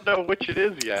start, you don't know which it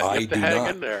is yet. You have to hang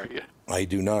in there. I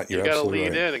do not. You're absolutely right.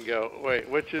 You got to lean in and go, wait,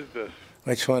 which is this?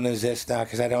 Which one is this now?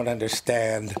 Because I don't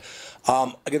understand.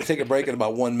 I'm going to take a break in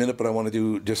about 1 minute, but I want to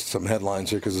do just some headlines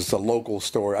here because it's a local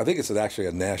story. I think it's actually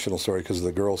a national story because of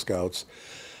the Girl Scouts.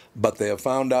 But they have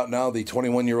found out now the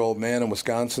 21-year-old man in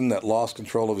Wisconsin that lost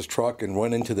control of his truck and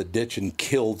went into the ditch and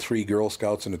killed 3 Girl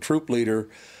Scouts, and the troop leader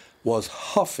was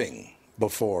huffing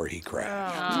before he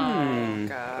crashed. Oh,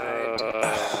 God.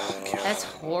 That's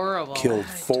horrible. Killed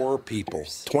 4 people.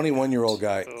 21-year-old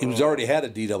guy. He was already had a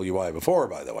DWI before,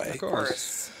 by the way. Of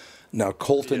course. Now,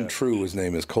 Colton True, his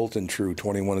name is Colton True,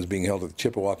 21, is being held at the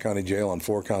Chippewa County Jail on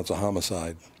 4 counts of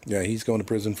homicide. Yeah, he's going to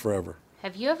prison forever.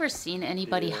 Have you ever seen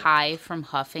anybody high from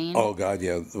huffing? Oh, God,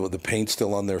 yeah. Well, the paint's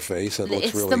still on their face. That looks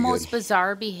really good. It's the most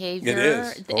bizarre behavior. It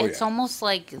is. It's almost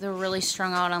like they're really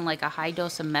strung out on like a high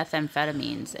dose of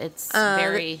methamphetamines. It's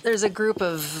very... There's a group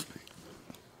of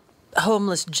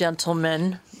homeless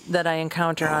gentlemen that I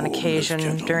encounter on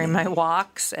occasion during my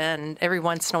walks, and every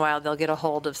once in a while they'll get a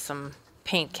hold of some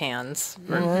paint cans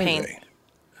or paint.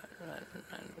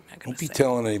 Don't be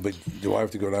telling anybody. Do I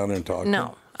have to go down there and talk?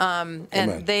 No. And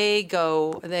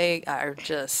they are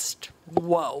just,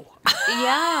 whoa.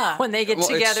 Yeah. When they get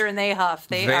together and they huff,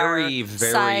 they are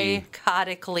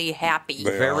psychotically happy.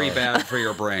 Very bad for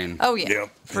your brain. Oh, yeah,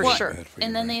 for sure.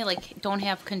 And then they, don't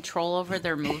have control over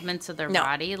their movements of their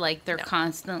body. Like, they're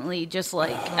constantly just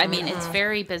I mean, it's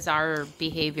very bizarre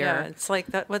behavior. Yeah, it's like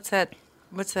that. What's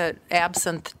that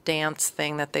absinthe dance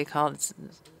thing that they call it?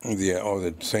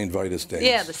 The St. Vitus dance.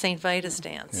 Yeah, the St. Vitus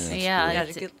dance. Yeah.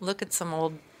 Look at some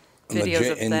old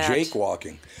videos of that. And Jake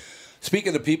walking.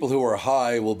 Speaking of people who are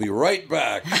high, we'll be right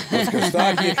back with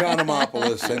Kostaki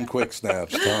Economopoulos and Quick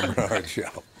Snaps. Tom Bernard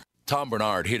Show. Tom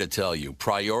Bernard here to tell you,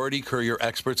 Priority Courier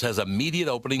Experts has immediate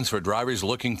openings for drivers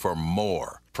looking for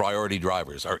more. Priority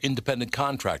drivers are independent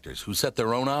contractors who set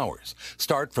their own hours,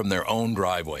 start from their own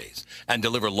driveways, and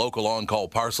deliver local on-call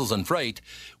parcels and freight,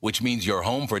 which means you're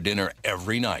home for dinner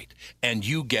every night, and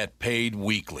you get paid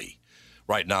weekly.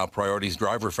 Right now, Priority's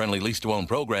driver-friendly lease-to-own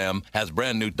program has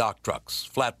brand-new dock trucks,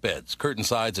 flatbeds, curtain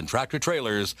sides, and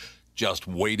tractor-trailers just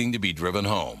waiting to be driven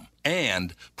home.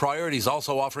 And Priority's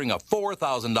also offering a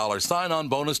 $4,000 sign-on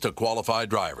bonus to qualified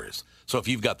drivers. So if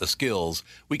you've got the skills,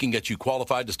 we can get you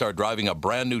qualified to start driving a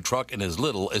brand-new truck in as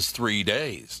little as 3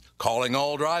 days. Calling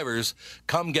all drivers,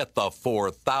 come get the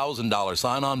 $4,000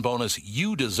 sign-on bonus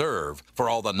you deserve for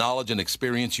all the knowledge and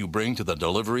experience you bring to the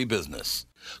delivery business.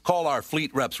 Call our fleet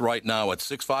reps right now at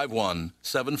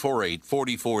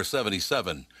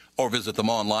 651-748-4477 or visit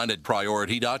them online at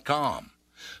Priority.com.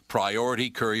 Priority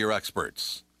Courier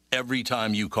Experts. Every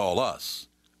time you call us,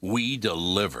 we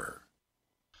deliver.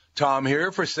 Tom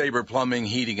here for Sabre Plumbing,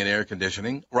 Heating, and Air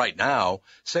Conditioning. Right now,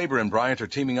 Sabre and Bryant are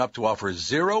teaming up to offer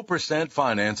 0%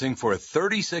 financing for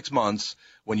 36 months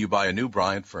when you buy a new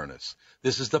Bryant furnace.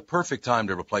 This is the perfect time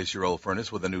to replace your old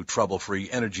furnace with a new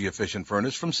trouble-free, energy-efficient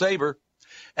furnace from Sabre.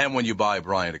 And when you buy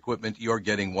Bryant equipment, you're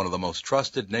getting one of the most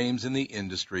trusted names in the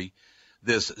industry.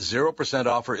 This 0%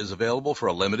 offer is available for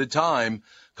a limited time.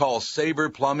 Call Sabre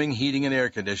Plumbing, Heating, and Air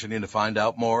Conditioning to find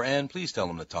out more, and please tell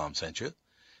them that Tom sent you.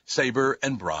 Sabre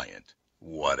and Bryant,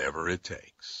 whatever it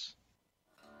takes.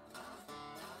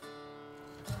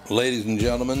 Ladies and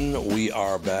gentlemen, we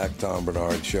are back. Tom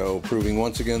Bernard Show, proving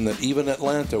once again that even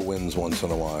Atlanta wins once in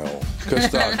a while.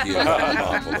 Kostaki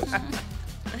Economopoulos.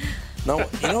 No,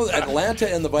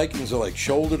 Atlanta and the Vikings are like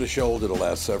shoulder to shoulder the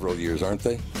last several years, aren't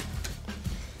they?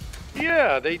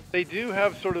 Yeah, they do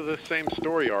have sort of the same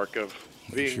story arc of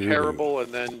being terrible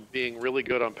and then being really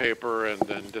good on paper and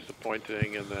then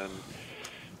disappointing and then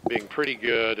being pretty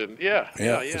good. And yeah,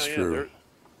 that's true.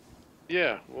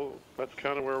 Well, that's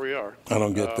kind of where we are. I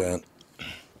don't get that.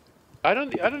 I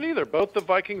don't either. Both the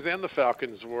Vikings and the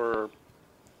Falcons were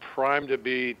primed to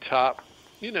be top,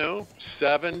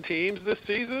 7 teams this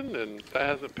season, and that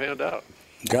hasn't panned out.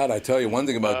 God, I tell you one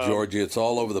thing about Georgia, it's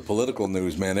all over the political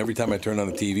news, man. Every time I turn on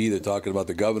the TV, they're talking about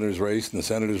the governor's race and the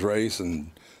senator's race, and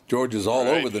Georgia's all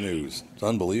over the news. It's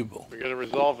unbelievable. We're going to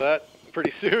resolve that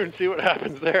pretty soon, see what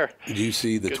happens there. Did you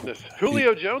see the...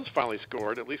 Julio Jones finally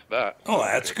scored, at least that. Oh,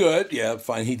 that's good. Yeah,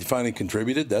 fine. He finally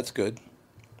contributed. That's good.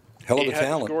 Hell of a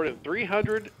talent. He scored in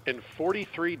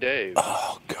 343 days.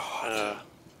 Oh, God.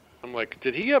 I'm like,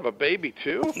 did he have a baby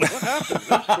too? What happened?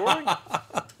 No scoring?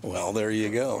 Well, there you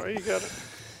go. Well, you got it.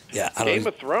 Yeah, Game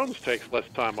of Thrones takes less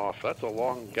time off. That's a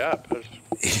long gap.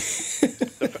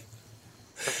 The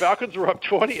Falcons were up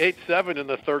 28-7 in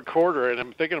the third quarter, and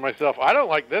I'm thinking to myself, I don't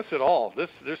like this at all. This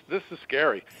is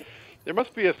scary. There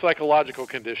must be a psychological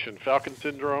condition, Falcon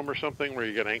syndrome or something, where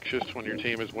you get anxious when your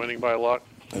team is winning by a lot.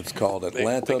 It's called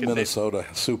Atlanta, Minnesota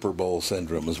Super Bowl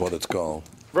syndrome is what it's called.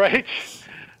 Right.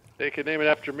 They could name it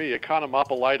after me,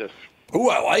 economopolitis. Ooh,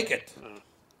 I like it.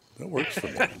 That works for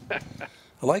me.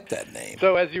 I like that name.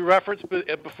 So as you referenced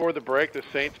before the break, the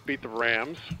Saints beat the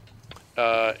Rams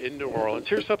in New Orleans.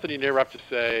 Here's something you never have to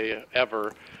say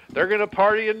ever. They're going to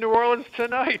party in New Orleans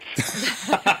tonight.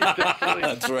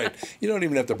 That's right. You don't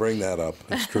even have to bring that up.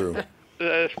 It's true.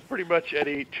 It's pretty much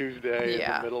any Tuesday in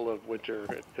the middle of winter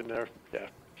in there.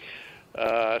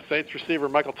 Yeah. Saints receiver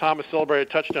Michael Thomas celebrated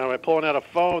a touchdown by pulling out a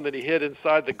phone that he hid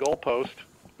inside the goalpost.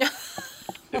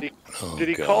 Did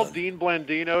he call Dean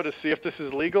Blandino to see if this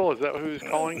is legal? Is that who he's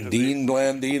calling? Dean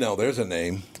Blandino. There's a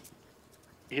name.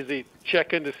 Is he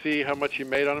checking to see how much he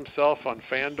made on himself on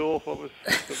FanDuel? What was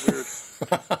weird?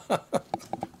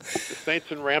 The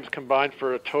Saints and Rams combined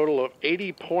for a total of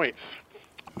 80 points,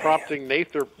 prompting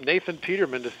Nathan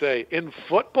Peterman to say, "In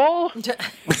football?"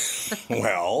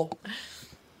 Well,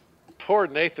 poor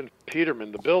Nathan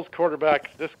Peterman, the Bills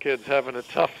quarterback. This kid's having a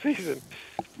tough season.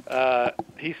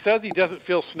 He says he doesn't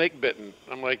feel snake bitten.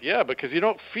 I'm like, yeah, because you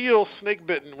don't feel snake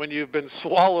bitten when you've been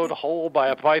swallowed whole by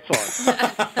a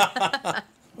python.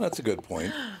 That's a good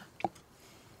point.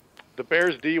 The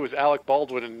Bears D was Alec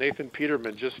Baldwin, and Nathan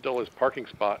Peterman just stole his parking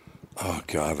spot. Oh,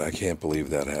 God, I can't believe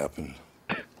that happened.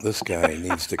 This guy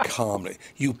needs to calm it.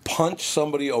 You punch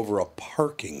somebody over a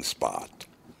parking spot.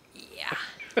 Yeah.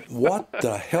 What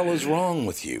the hell is wrong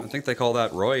with you? I think they call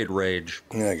that roid rage.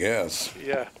 Yeah, I guess.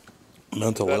 Yeah.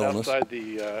 Mental illness. Outside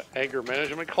the anger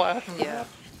management class? Yeah.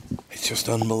 It's just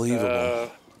unbelievable.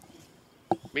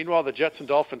 Meanwhile, the Jets and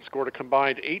Dolphins scored a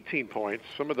combined 18 points.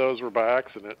 Some of those were by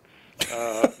accident.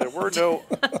 There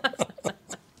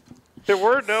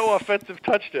were no offensive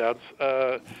touchdowns.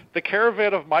 The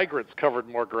caravan of migrants covered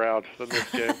more ground than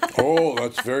this game. Oh,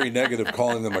 that's very negative,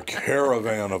 calling them a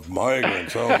caravan of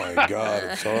migrants. Oh, my God,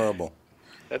 it's horrible.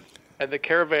 And the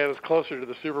caravan is closer to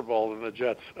the Super Bowl than the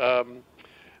Jets.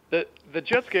 The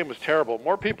Jets game was terrible.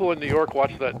 More people in New York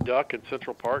watched that duck in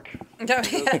Central Park. Yeah,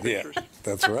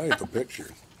 that's right, the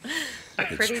pictures.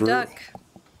 Pretty true. Duck.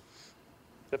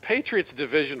 The Patriots'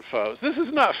 division foes. This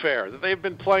is not fair. They've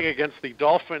been playing against the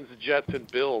Dolphins, Jets, and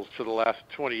Bills for the last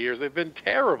 20 years. They've been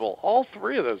terrible, all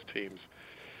three of those teams.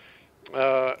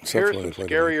 Here's some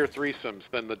scarier threesomes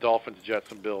than the Dolphins,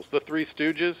 Jets, and Bills. The Three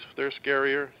Stooges, they're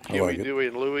scarier. Huey, Dewey,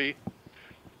 and Louie.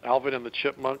 Alvin and the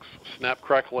Chipmunks, Snap,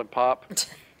 Crackle, and Pop.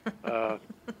 The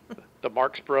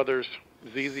Marx Brothers,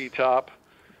 ZZ Top.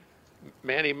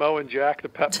 Manny, Mo, and Jack, the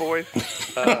Pep Boys.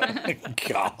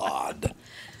 God.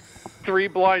 Three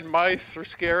Blind Mice are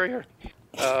scarier.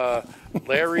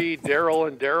 Larry, Daryl,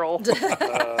 and Daryl.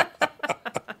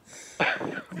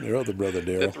 Your other brother,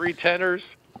 Daryl. The Three Tenors,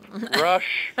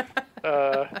 Rush,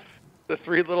 the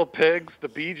Three Little Pigs, the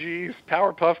Bee Gees,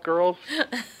 Powerpuff Girls.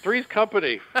 Three's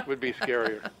Company would be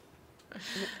scarier.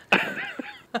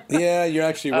 Yeah, you're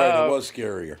actually right. It was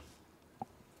scarier.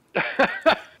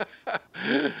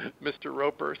 Mr.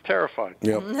 Roper is terrifying.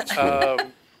 Yep.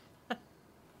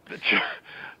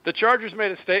 The Chargers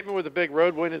made a statement with a big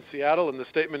road win in Seattle, and the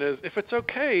statement is, if it's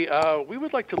okay, we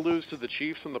would like to lose to the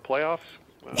Chiefs in the playoffs.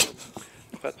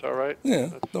 If that's all right. Yeah,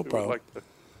 no problem.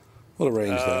 We'll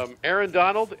arrange that. Aaron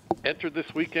Donald entered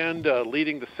this weekend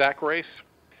leading the sack race.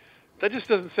 That just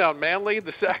doesn't sound manly,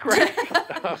 the sack race.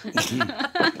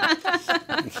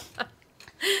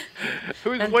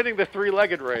 Who's winning the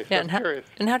three-legged race? Yeah, I'm curious.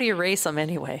 And how do you race them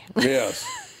anyway? Yes.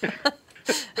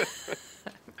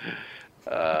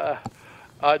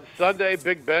 On Sunday,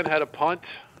 Big Ben had a punt.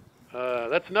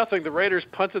 That's nothing. The Raiders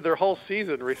punted their whole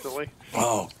season recently.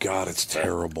 Oh, God, it's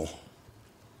terrible.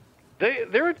 They're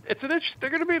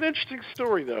going to be an interesting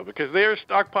story though, because they are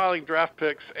stockpiling draft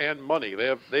picks and money.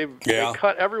 They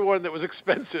cut everyone that was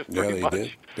expensive pretty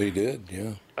much. They did,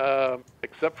 yeah.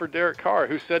 Except for Derek Carr,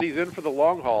 who said he's in for the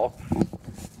long haul.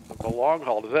 The long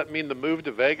haul. Does that mean the move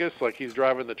to Vegas, like he's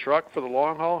driving the truck for the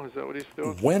long haul? Is that what he's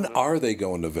doing? When are they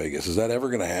going to Vegas? Is that ever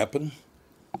going to happen?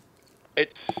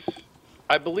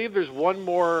 I believe there's one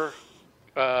more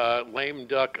lame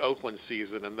duck Oakland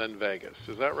season and then Vegas.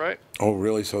 Is that right? Oh,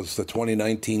 really? So it's the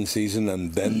 2019 season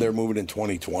and then they're moving in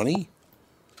 2020?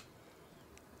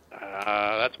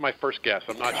 That's my first guess.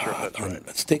 I'm not sure if that's right.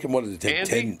 It's taking, what did it take?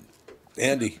 Andy?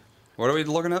 Andy. What are we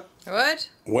looking up? What?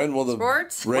 When will the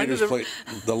Sports? Raiders play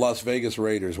the Las Vegas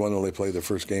Raiders? When will they play their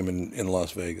first game in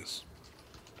Las Vegas?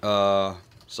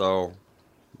 So,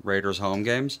 Raiders home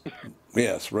games?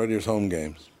 Yes, Raiders home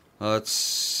games. Let's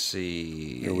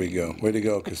see. Here we go. Way to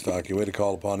go, Kostaki. Way to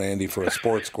call upon Andy for a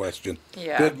sports question.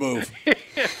 Yeah. Good move.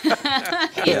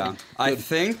 Yeah. I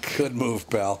think... Good move,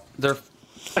 pal. They're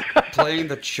playing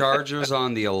the Chargers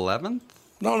on the 11th?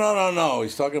 No.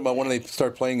 He's talking about when they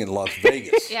start playing in Las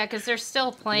Vegas. Yeah, because they're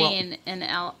still playing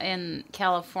in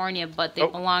California, but they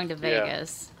belong to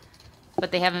Vegas.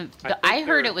 But they haven't... I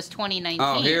heard it was 2019.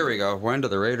 Oh, here we go. When do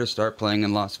the Raiders start playing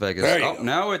in Las Vegas? There you go.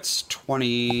 Now it's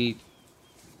 20...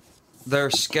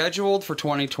 They're scheduled for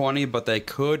 2020, but they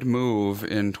could move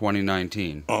in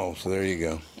 2019. Oh, so there you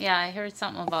go. Yeah, I heard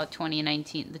something about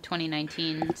 2019, the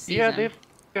 2019 season. Yeah,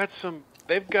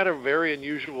 they've got a very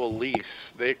unusual lease.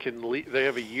 They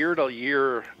have a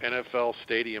year-to-year NFL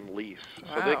stadium lease,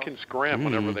 so they can scram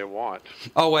whenever they want.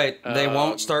 Oh wait, they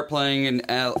won't start playing in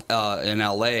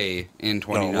LA in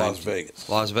 2019. No, Las Vegas.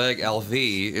 Las Vegas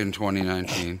LV in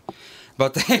 2019.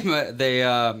 But they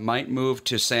might move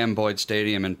to Sam Boyd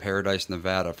Stadium in Paradise,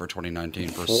 Nevada for 2019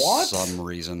 for some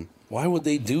reason. Why would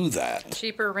they do that?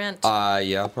 Cheaper rent.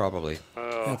 Yeah, probably.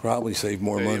 They'll probably save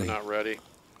more money. Not ready.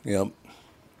 Yep.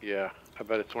 Yeah, I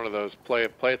bet it's one of those play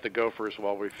at the Gophers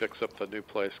while we fix up the new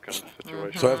place kind of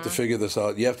situation. So I have to figure this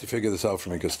out. You have to figure this out for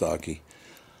me, Kostaki.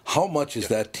 How much is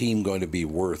that team going to be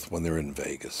worth when they're in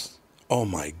Vegas? Oh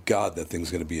my God, that thing's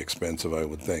going to be expensive, I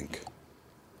would think.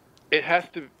 It has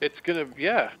to. It's going to.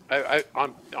 Yeah.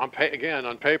 On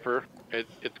paper,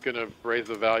 it's going to raise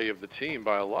the value of the team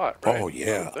by a lot. Right? Oh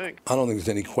yeah. I don't think there's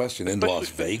any question in Las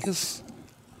Vegas.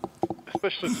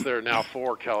 Especially since there are now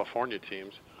 4 California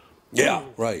teams. Yeah.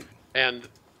 Right. And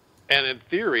in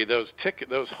theory, those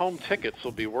home tickets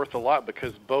will be worth a lot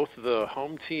because both the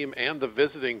home team and the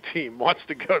visiting team wants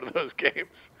to go to those games.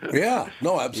 Yeah,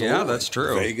 no, absolutely. Yeah, that's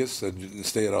true. Vegas,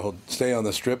 stay on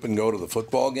the Strip and go to the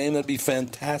football game. That'd be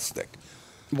fantastic.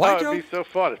 It'd be so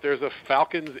fun if there's a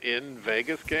Falcons in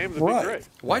Vegas game. That'd be great.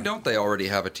 Why don't they already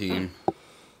have a team?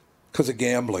 Because of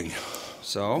gambling.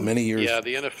 So many years. Yeah,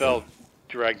 the NFL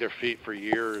dragged their feet for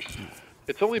years.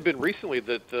 It's only been recently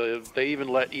that they even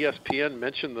let ESPN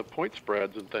mention the point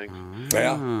spreads and things.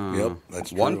 Yeah, yep, that's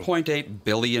true. $1.8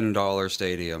 billion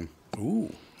stadium.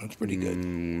 Ooh, that's pretty good.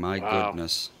 My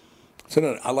goodness.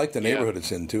 I like the neighborhood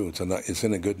it's in, too. It's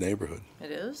in a good neighborhood.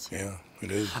 It is? Yeah,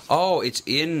 it is. Oh, it's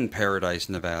in Paradise,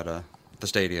 Nevada. The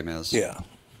stadium is. Yeah.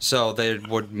 So they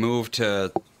would move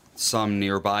to some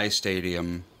nearby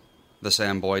stadium, the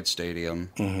Sam Boyd Stadium.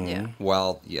 Mm-hmm. Yeah.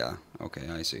 Well, yeah. Okay,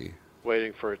 I see.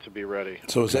 Waiting for it to be ready.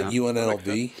 So is that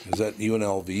UNLV? Is that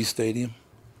UNLV Stadium?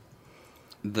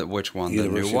 Which one?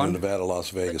 University the new one? of Nevada, Las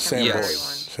Vegas.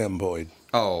 Sam Boyd.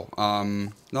 Oh,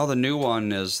 no, the new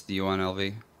one is the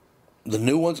UNLV. The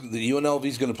new one's, the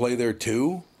UNLV's going to play there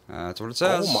too? That's what it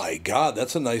says. Oh my God,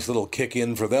 that's a nice little kick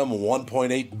in for them. A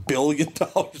 $1.8 billion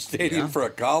stadium for a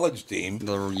college team.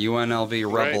 The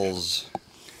UNLV Rebels.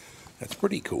 That's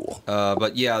pretty cool.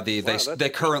 But yeah, they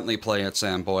currently play at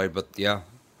Sam Boyd, but yeah.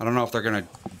 I don't know if they're going to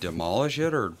demolish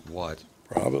it or what.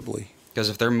 Probably. Because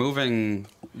if they're moving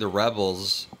the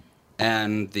Rebels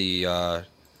and the,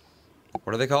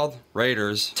 what are they called?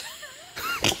 Raiders.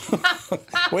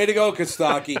 Way to go,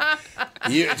 Kostaki.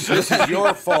 This is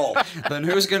your fault. Then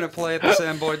who's going to play at the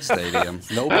Sam Boyd Stadium?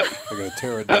 Nobody. They're going to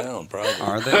tear it down, probably.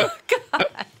 Are they? God.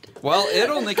 Well, it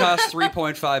only costs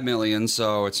 $3.5 million,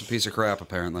 so it's a piece of crap,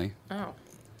 apparently. Oh.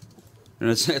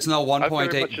 And it's no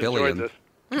 $1.8 billion.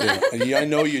 Yeah, I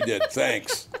know you did.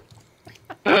 Thanks.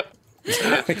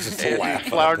 Just Andy's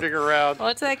floundering around.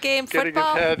 What's that game? Getting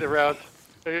Football? his head around.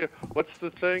 Hey, what's the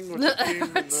thing? What's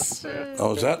the team?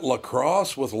 Oh, is that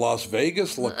lacrosse with Las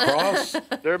Vegas? Lacrosse?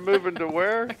 They're moving to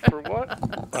where? For what?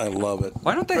 I love it.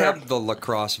 Why don't they have the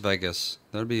Lacrosse Vegas?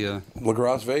 That'd be a...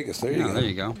 Lacrosse Vegas. There you go. There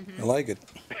you go. I like it.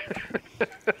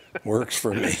 Works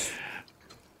for me.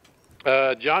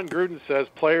 John Gruden says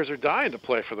players are dying to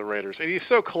play for the Raiders, and he's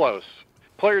so close.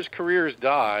 Players' careers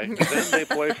die, and then they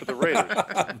play for the Raiders.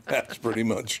 That's pretty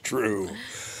much true.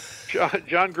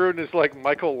 John Gruden is like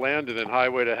Michael Landon in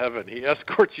Highway to Heaven. He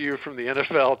escorts you from the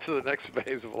NFL to the next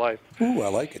phase of life. Ooh, I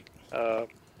like it.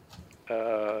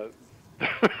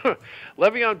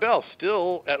 Le'Veon Bell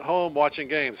still at home watching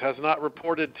games. Has not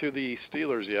reported to the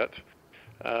Steelers yet.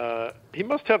 He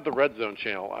must have the Red Zone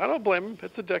channel. I don't blame him.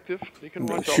 It's addictive. You can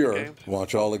watch all the games.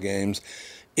 Watch all the games.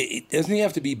 Doesn't he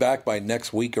have to be back by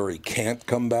next week or he can't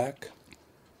come back?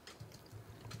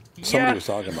 Somebody was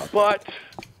talking about that.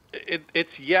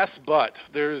 It's yes, but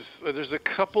there's a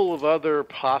couple of other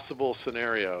possible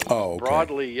scenarios. Oh, okay.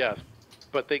 Broadly, yes.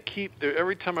 but they keep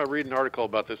every time I read an article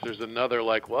about this, there's another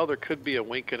like, well, there could be a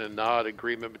wink and a nod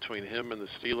agreement between him and the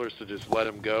Steelers to just let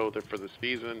him go there for the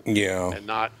season, and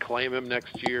not claim him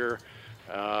next year.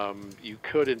 You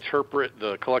could interpret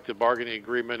the collective bargaining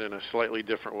agreement in a slightly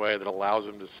different way that allows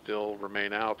him to still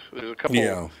remain out. There's a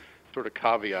couple sort of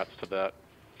caveats to that.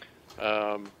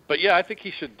 But yeah, I think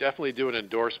he should definitely do an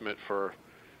endorsement for,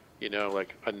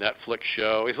 like a Netflix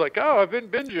show. He's like, oh, I've been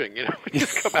binging,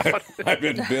 just come out. I've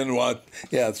been binge-watching.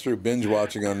 Yeah, it's true,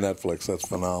 binge-watching on Netflix. That's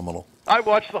phenomenal. I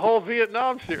watched the whole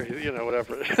Vietnam series,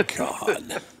 whatever.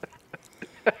 God.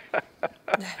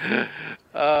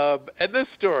 And this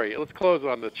story, let's close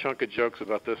on the chunk of jokes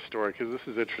about this story, because this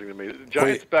is interesting to me.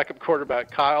 Giants backup quarterback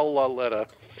Kyle Lauletta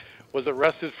was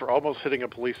arrested for almost hitting a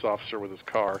police officer with his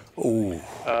car. Ooh.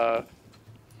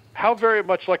 How very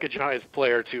much like a Giants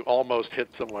player to almost hit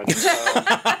someone.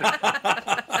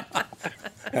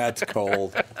 That's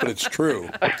cold, but it's true.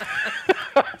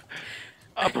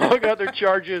 Among other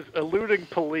charges, eluding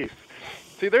police.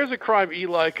 See, there's a crime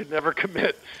Eli could never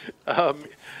commit.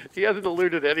 He hasn't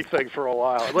eluded anything for a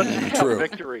while, unless you count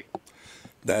victory.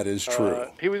 That is true.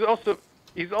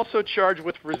 He's also charged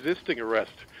with resisting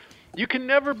arrest. You can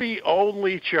never be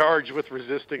only charged with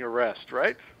resisting arrest,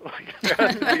 right? Like, there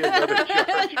has to be another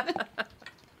charge.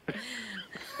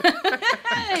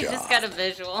 I just got a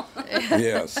visual.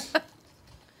 Yes.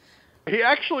 He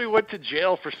actually went to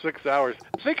jail for 6 hours.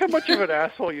 Think how much of an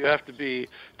asshole you have to be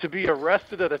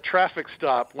arrested at a traffic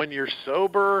stop when you're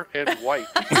sober and white.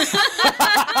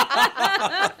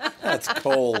 That's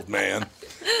cold, man.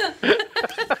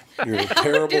 You're a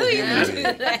terrible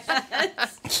human being.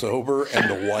 Sober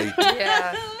and white.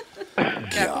 Yeah.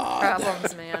 God.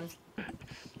 Problems, man.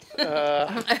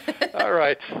 All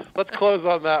right, let's close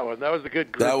on that one. That was a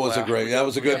good group. That was laugh. That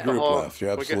was a good group laugh. You're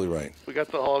absolutely right. We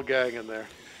got the whole gang in there.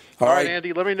 All right,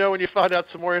 Andy, let me know when you find out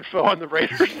some more info on the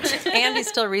Raiders. Andy's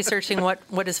still researching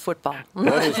what is football.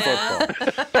 What is football?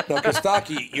 Now,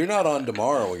 Kostaki, you're not on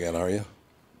tomorrow again, are you?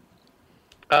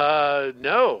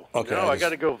 No. Okay, no, I got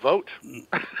to go vote.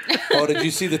 Oh, did you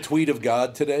see the tweet of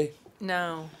God today?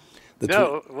 No.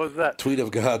 What was that? Tweet of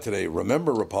God today.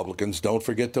 Remember, Republicans, don't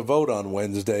forget to vote on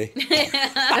Wednesday.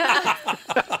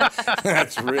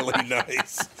 That's really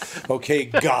nice. Okay,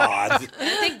 God.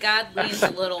 I think God leans a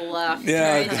little left.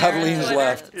 Yeah, right God there. leans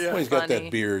left. Yeah. Well, he's got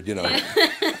that beard,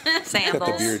 Sandals. Got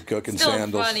the beard cooking, Still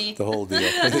sandals, funny. the whole deal.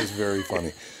 It is very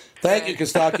funny. Thank you,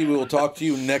 Kostaki. We will talk to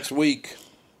you next week.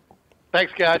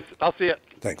 Thanks, guys. I'll see you.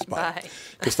 Thanks, bye. Bye.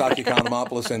 Kostaki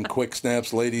Economopoulos and Quick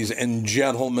Snaps, ladies and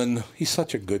gentlemen. He's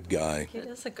such a good guy. He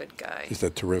is a good guy. He's a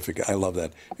terrific. I love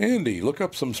that. Andy, look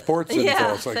up some sports info.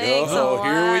 Yeah, It's like, thanks a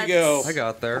here we lot. go. I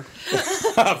got there.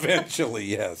 Eventually,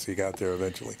 yes, he got there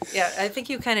eventually. Yeah, I think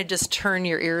you kind of just turn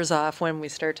your ears off when we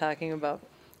start talking about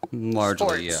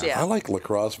Largely, sports. yeah. I like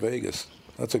Lacrosse Vegas.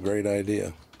 That's a great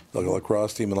idea. The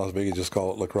lacrosse team in Las Vegas, just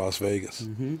call it Lacrosse Vegas.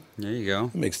 Mm-hmm. There you go.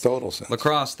 It makes total sense.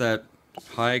 Lacrosse, that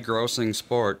high-grossing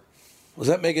sport. Does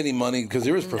that make any money? Because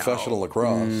there is professional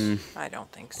lacrosse. I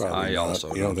don't think so. Probably I not.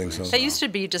 also You don't think so? That used to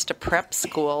be just a prep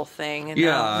school thing, and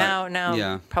Yeah, now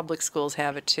yeah. public schools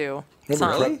have it too.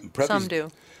 Remember Some, some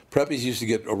do. Preppies used to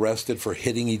get arrested for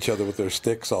hitting each other with their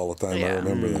sticks all the time. Yeah. I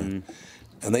remember that.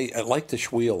 And they like to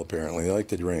squeal, apparently. They like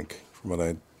to drink, from what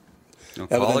I...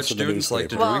 College students like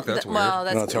to drink. That's weird. Well,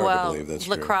 No, it's hard to believe that's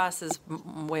true. lacrosse is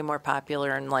way more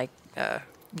popular in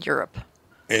Europe.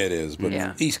 It is, but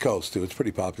Yeah. East Coast, too. It's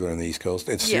pretty popular on the East Coast.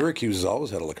 And Yeah. Syracuse has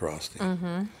always had a lacrosse team.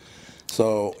 Mm-hmm.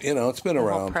 So, it's been The whole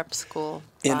around. prep school.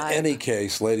 In vibe. any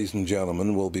case, ladies and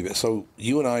gentlemen, we'll be... So,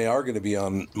 you and I are going to be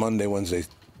on Monday,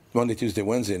 Tuesday,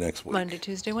 Wednesday next week. Monday,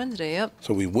 Tuesday, Wednesday, yep.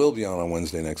 So we will be on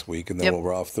Wednesday next week, and then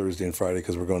we're off Thursday and Friday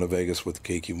because we're going to Vegas with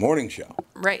the KQ Morning Show.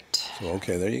 Right. So,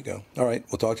 okay, there you go. All right,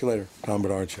 we'll talk to you later. Tom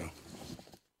Bernard Show.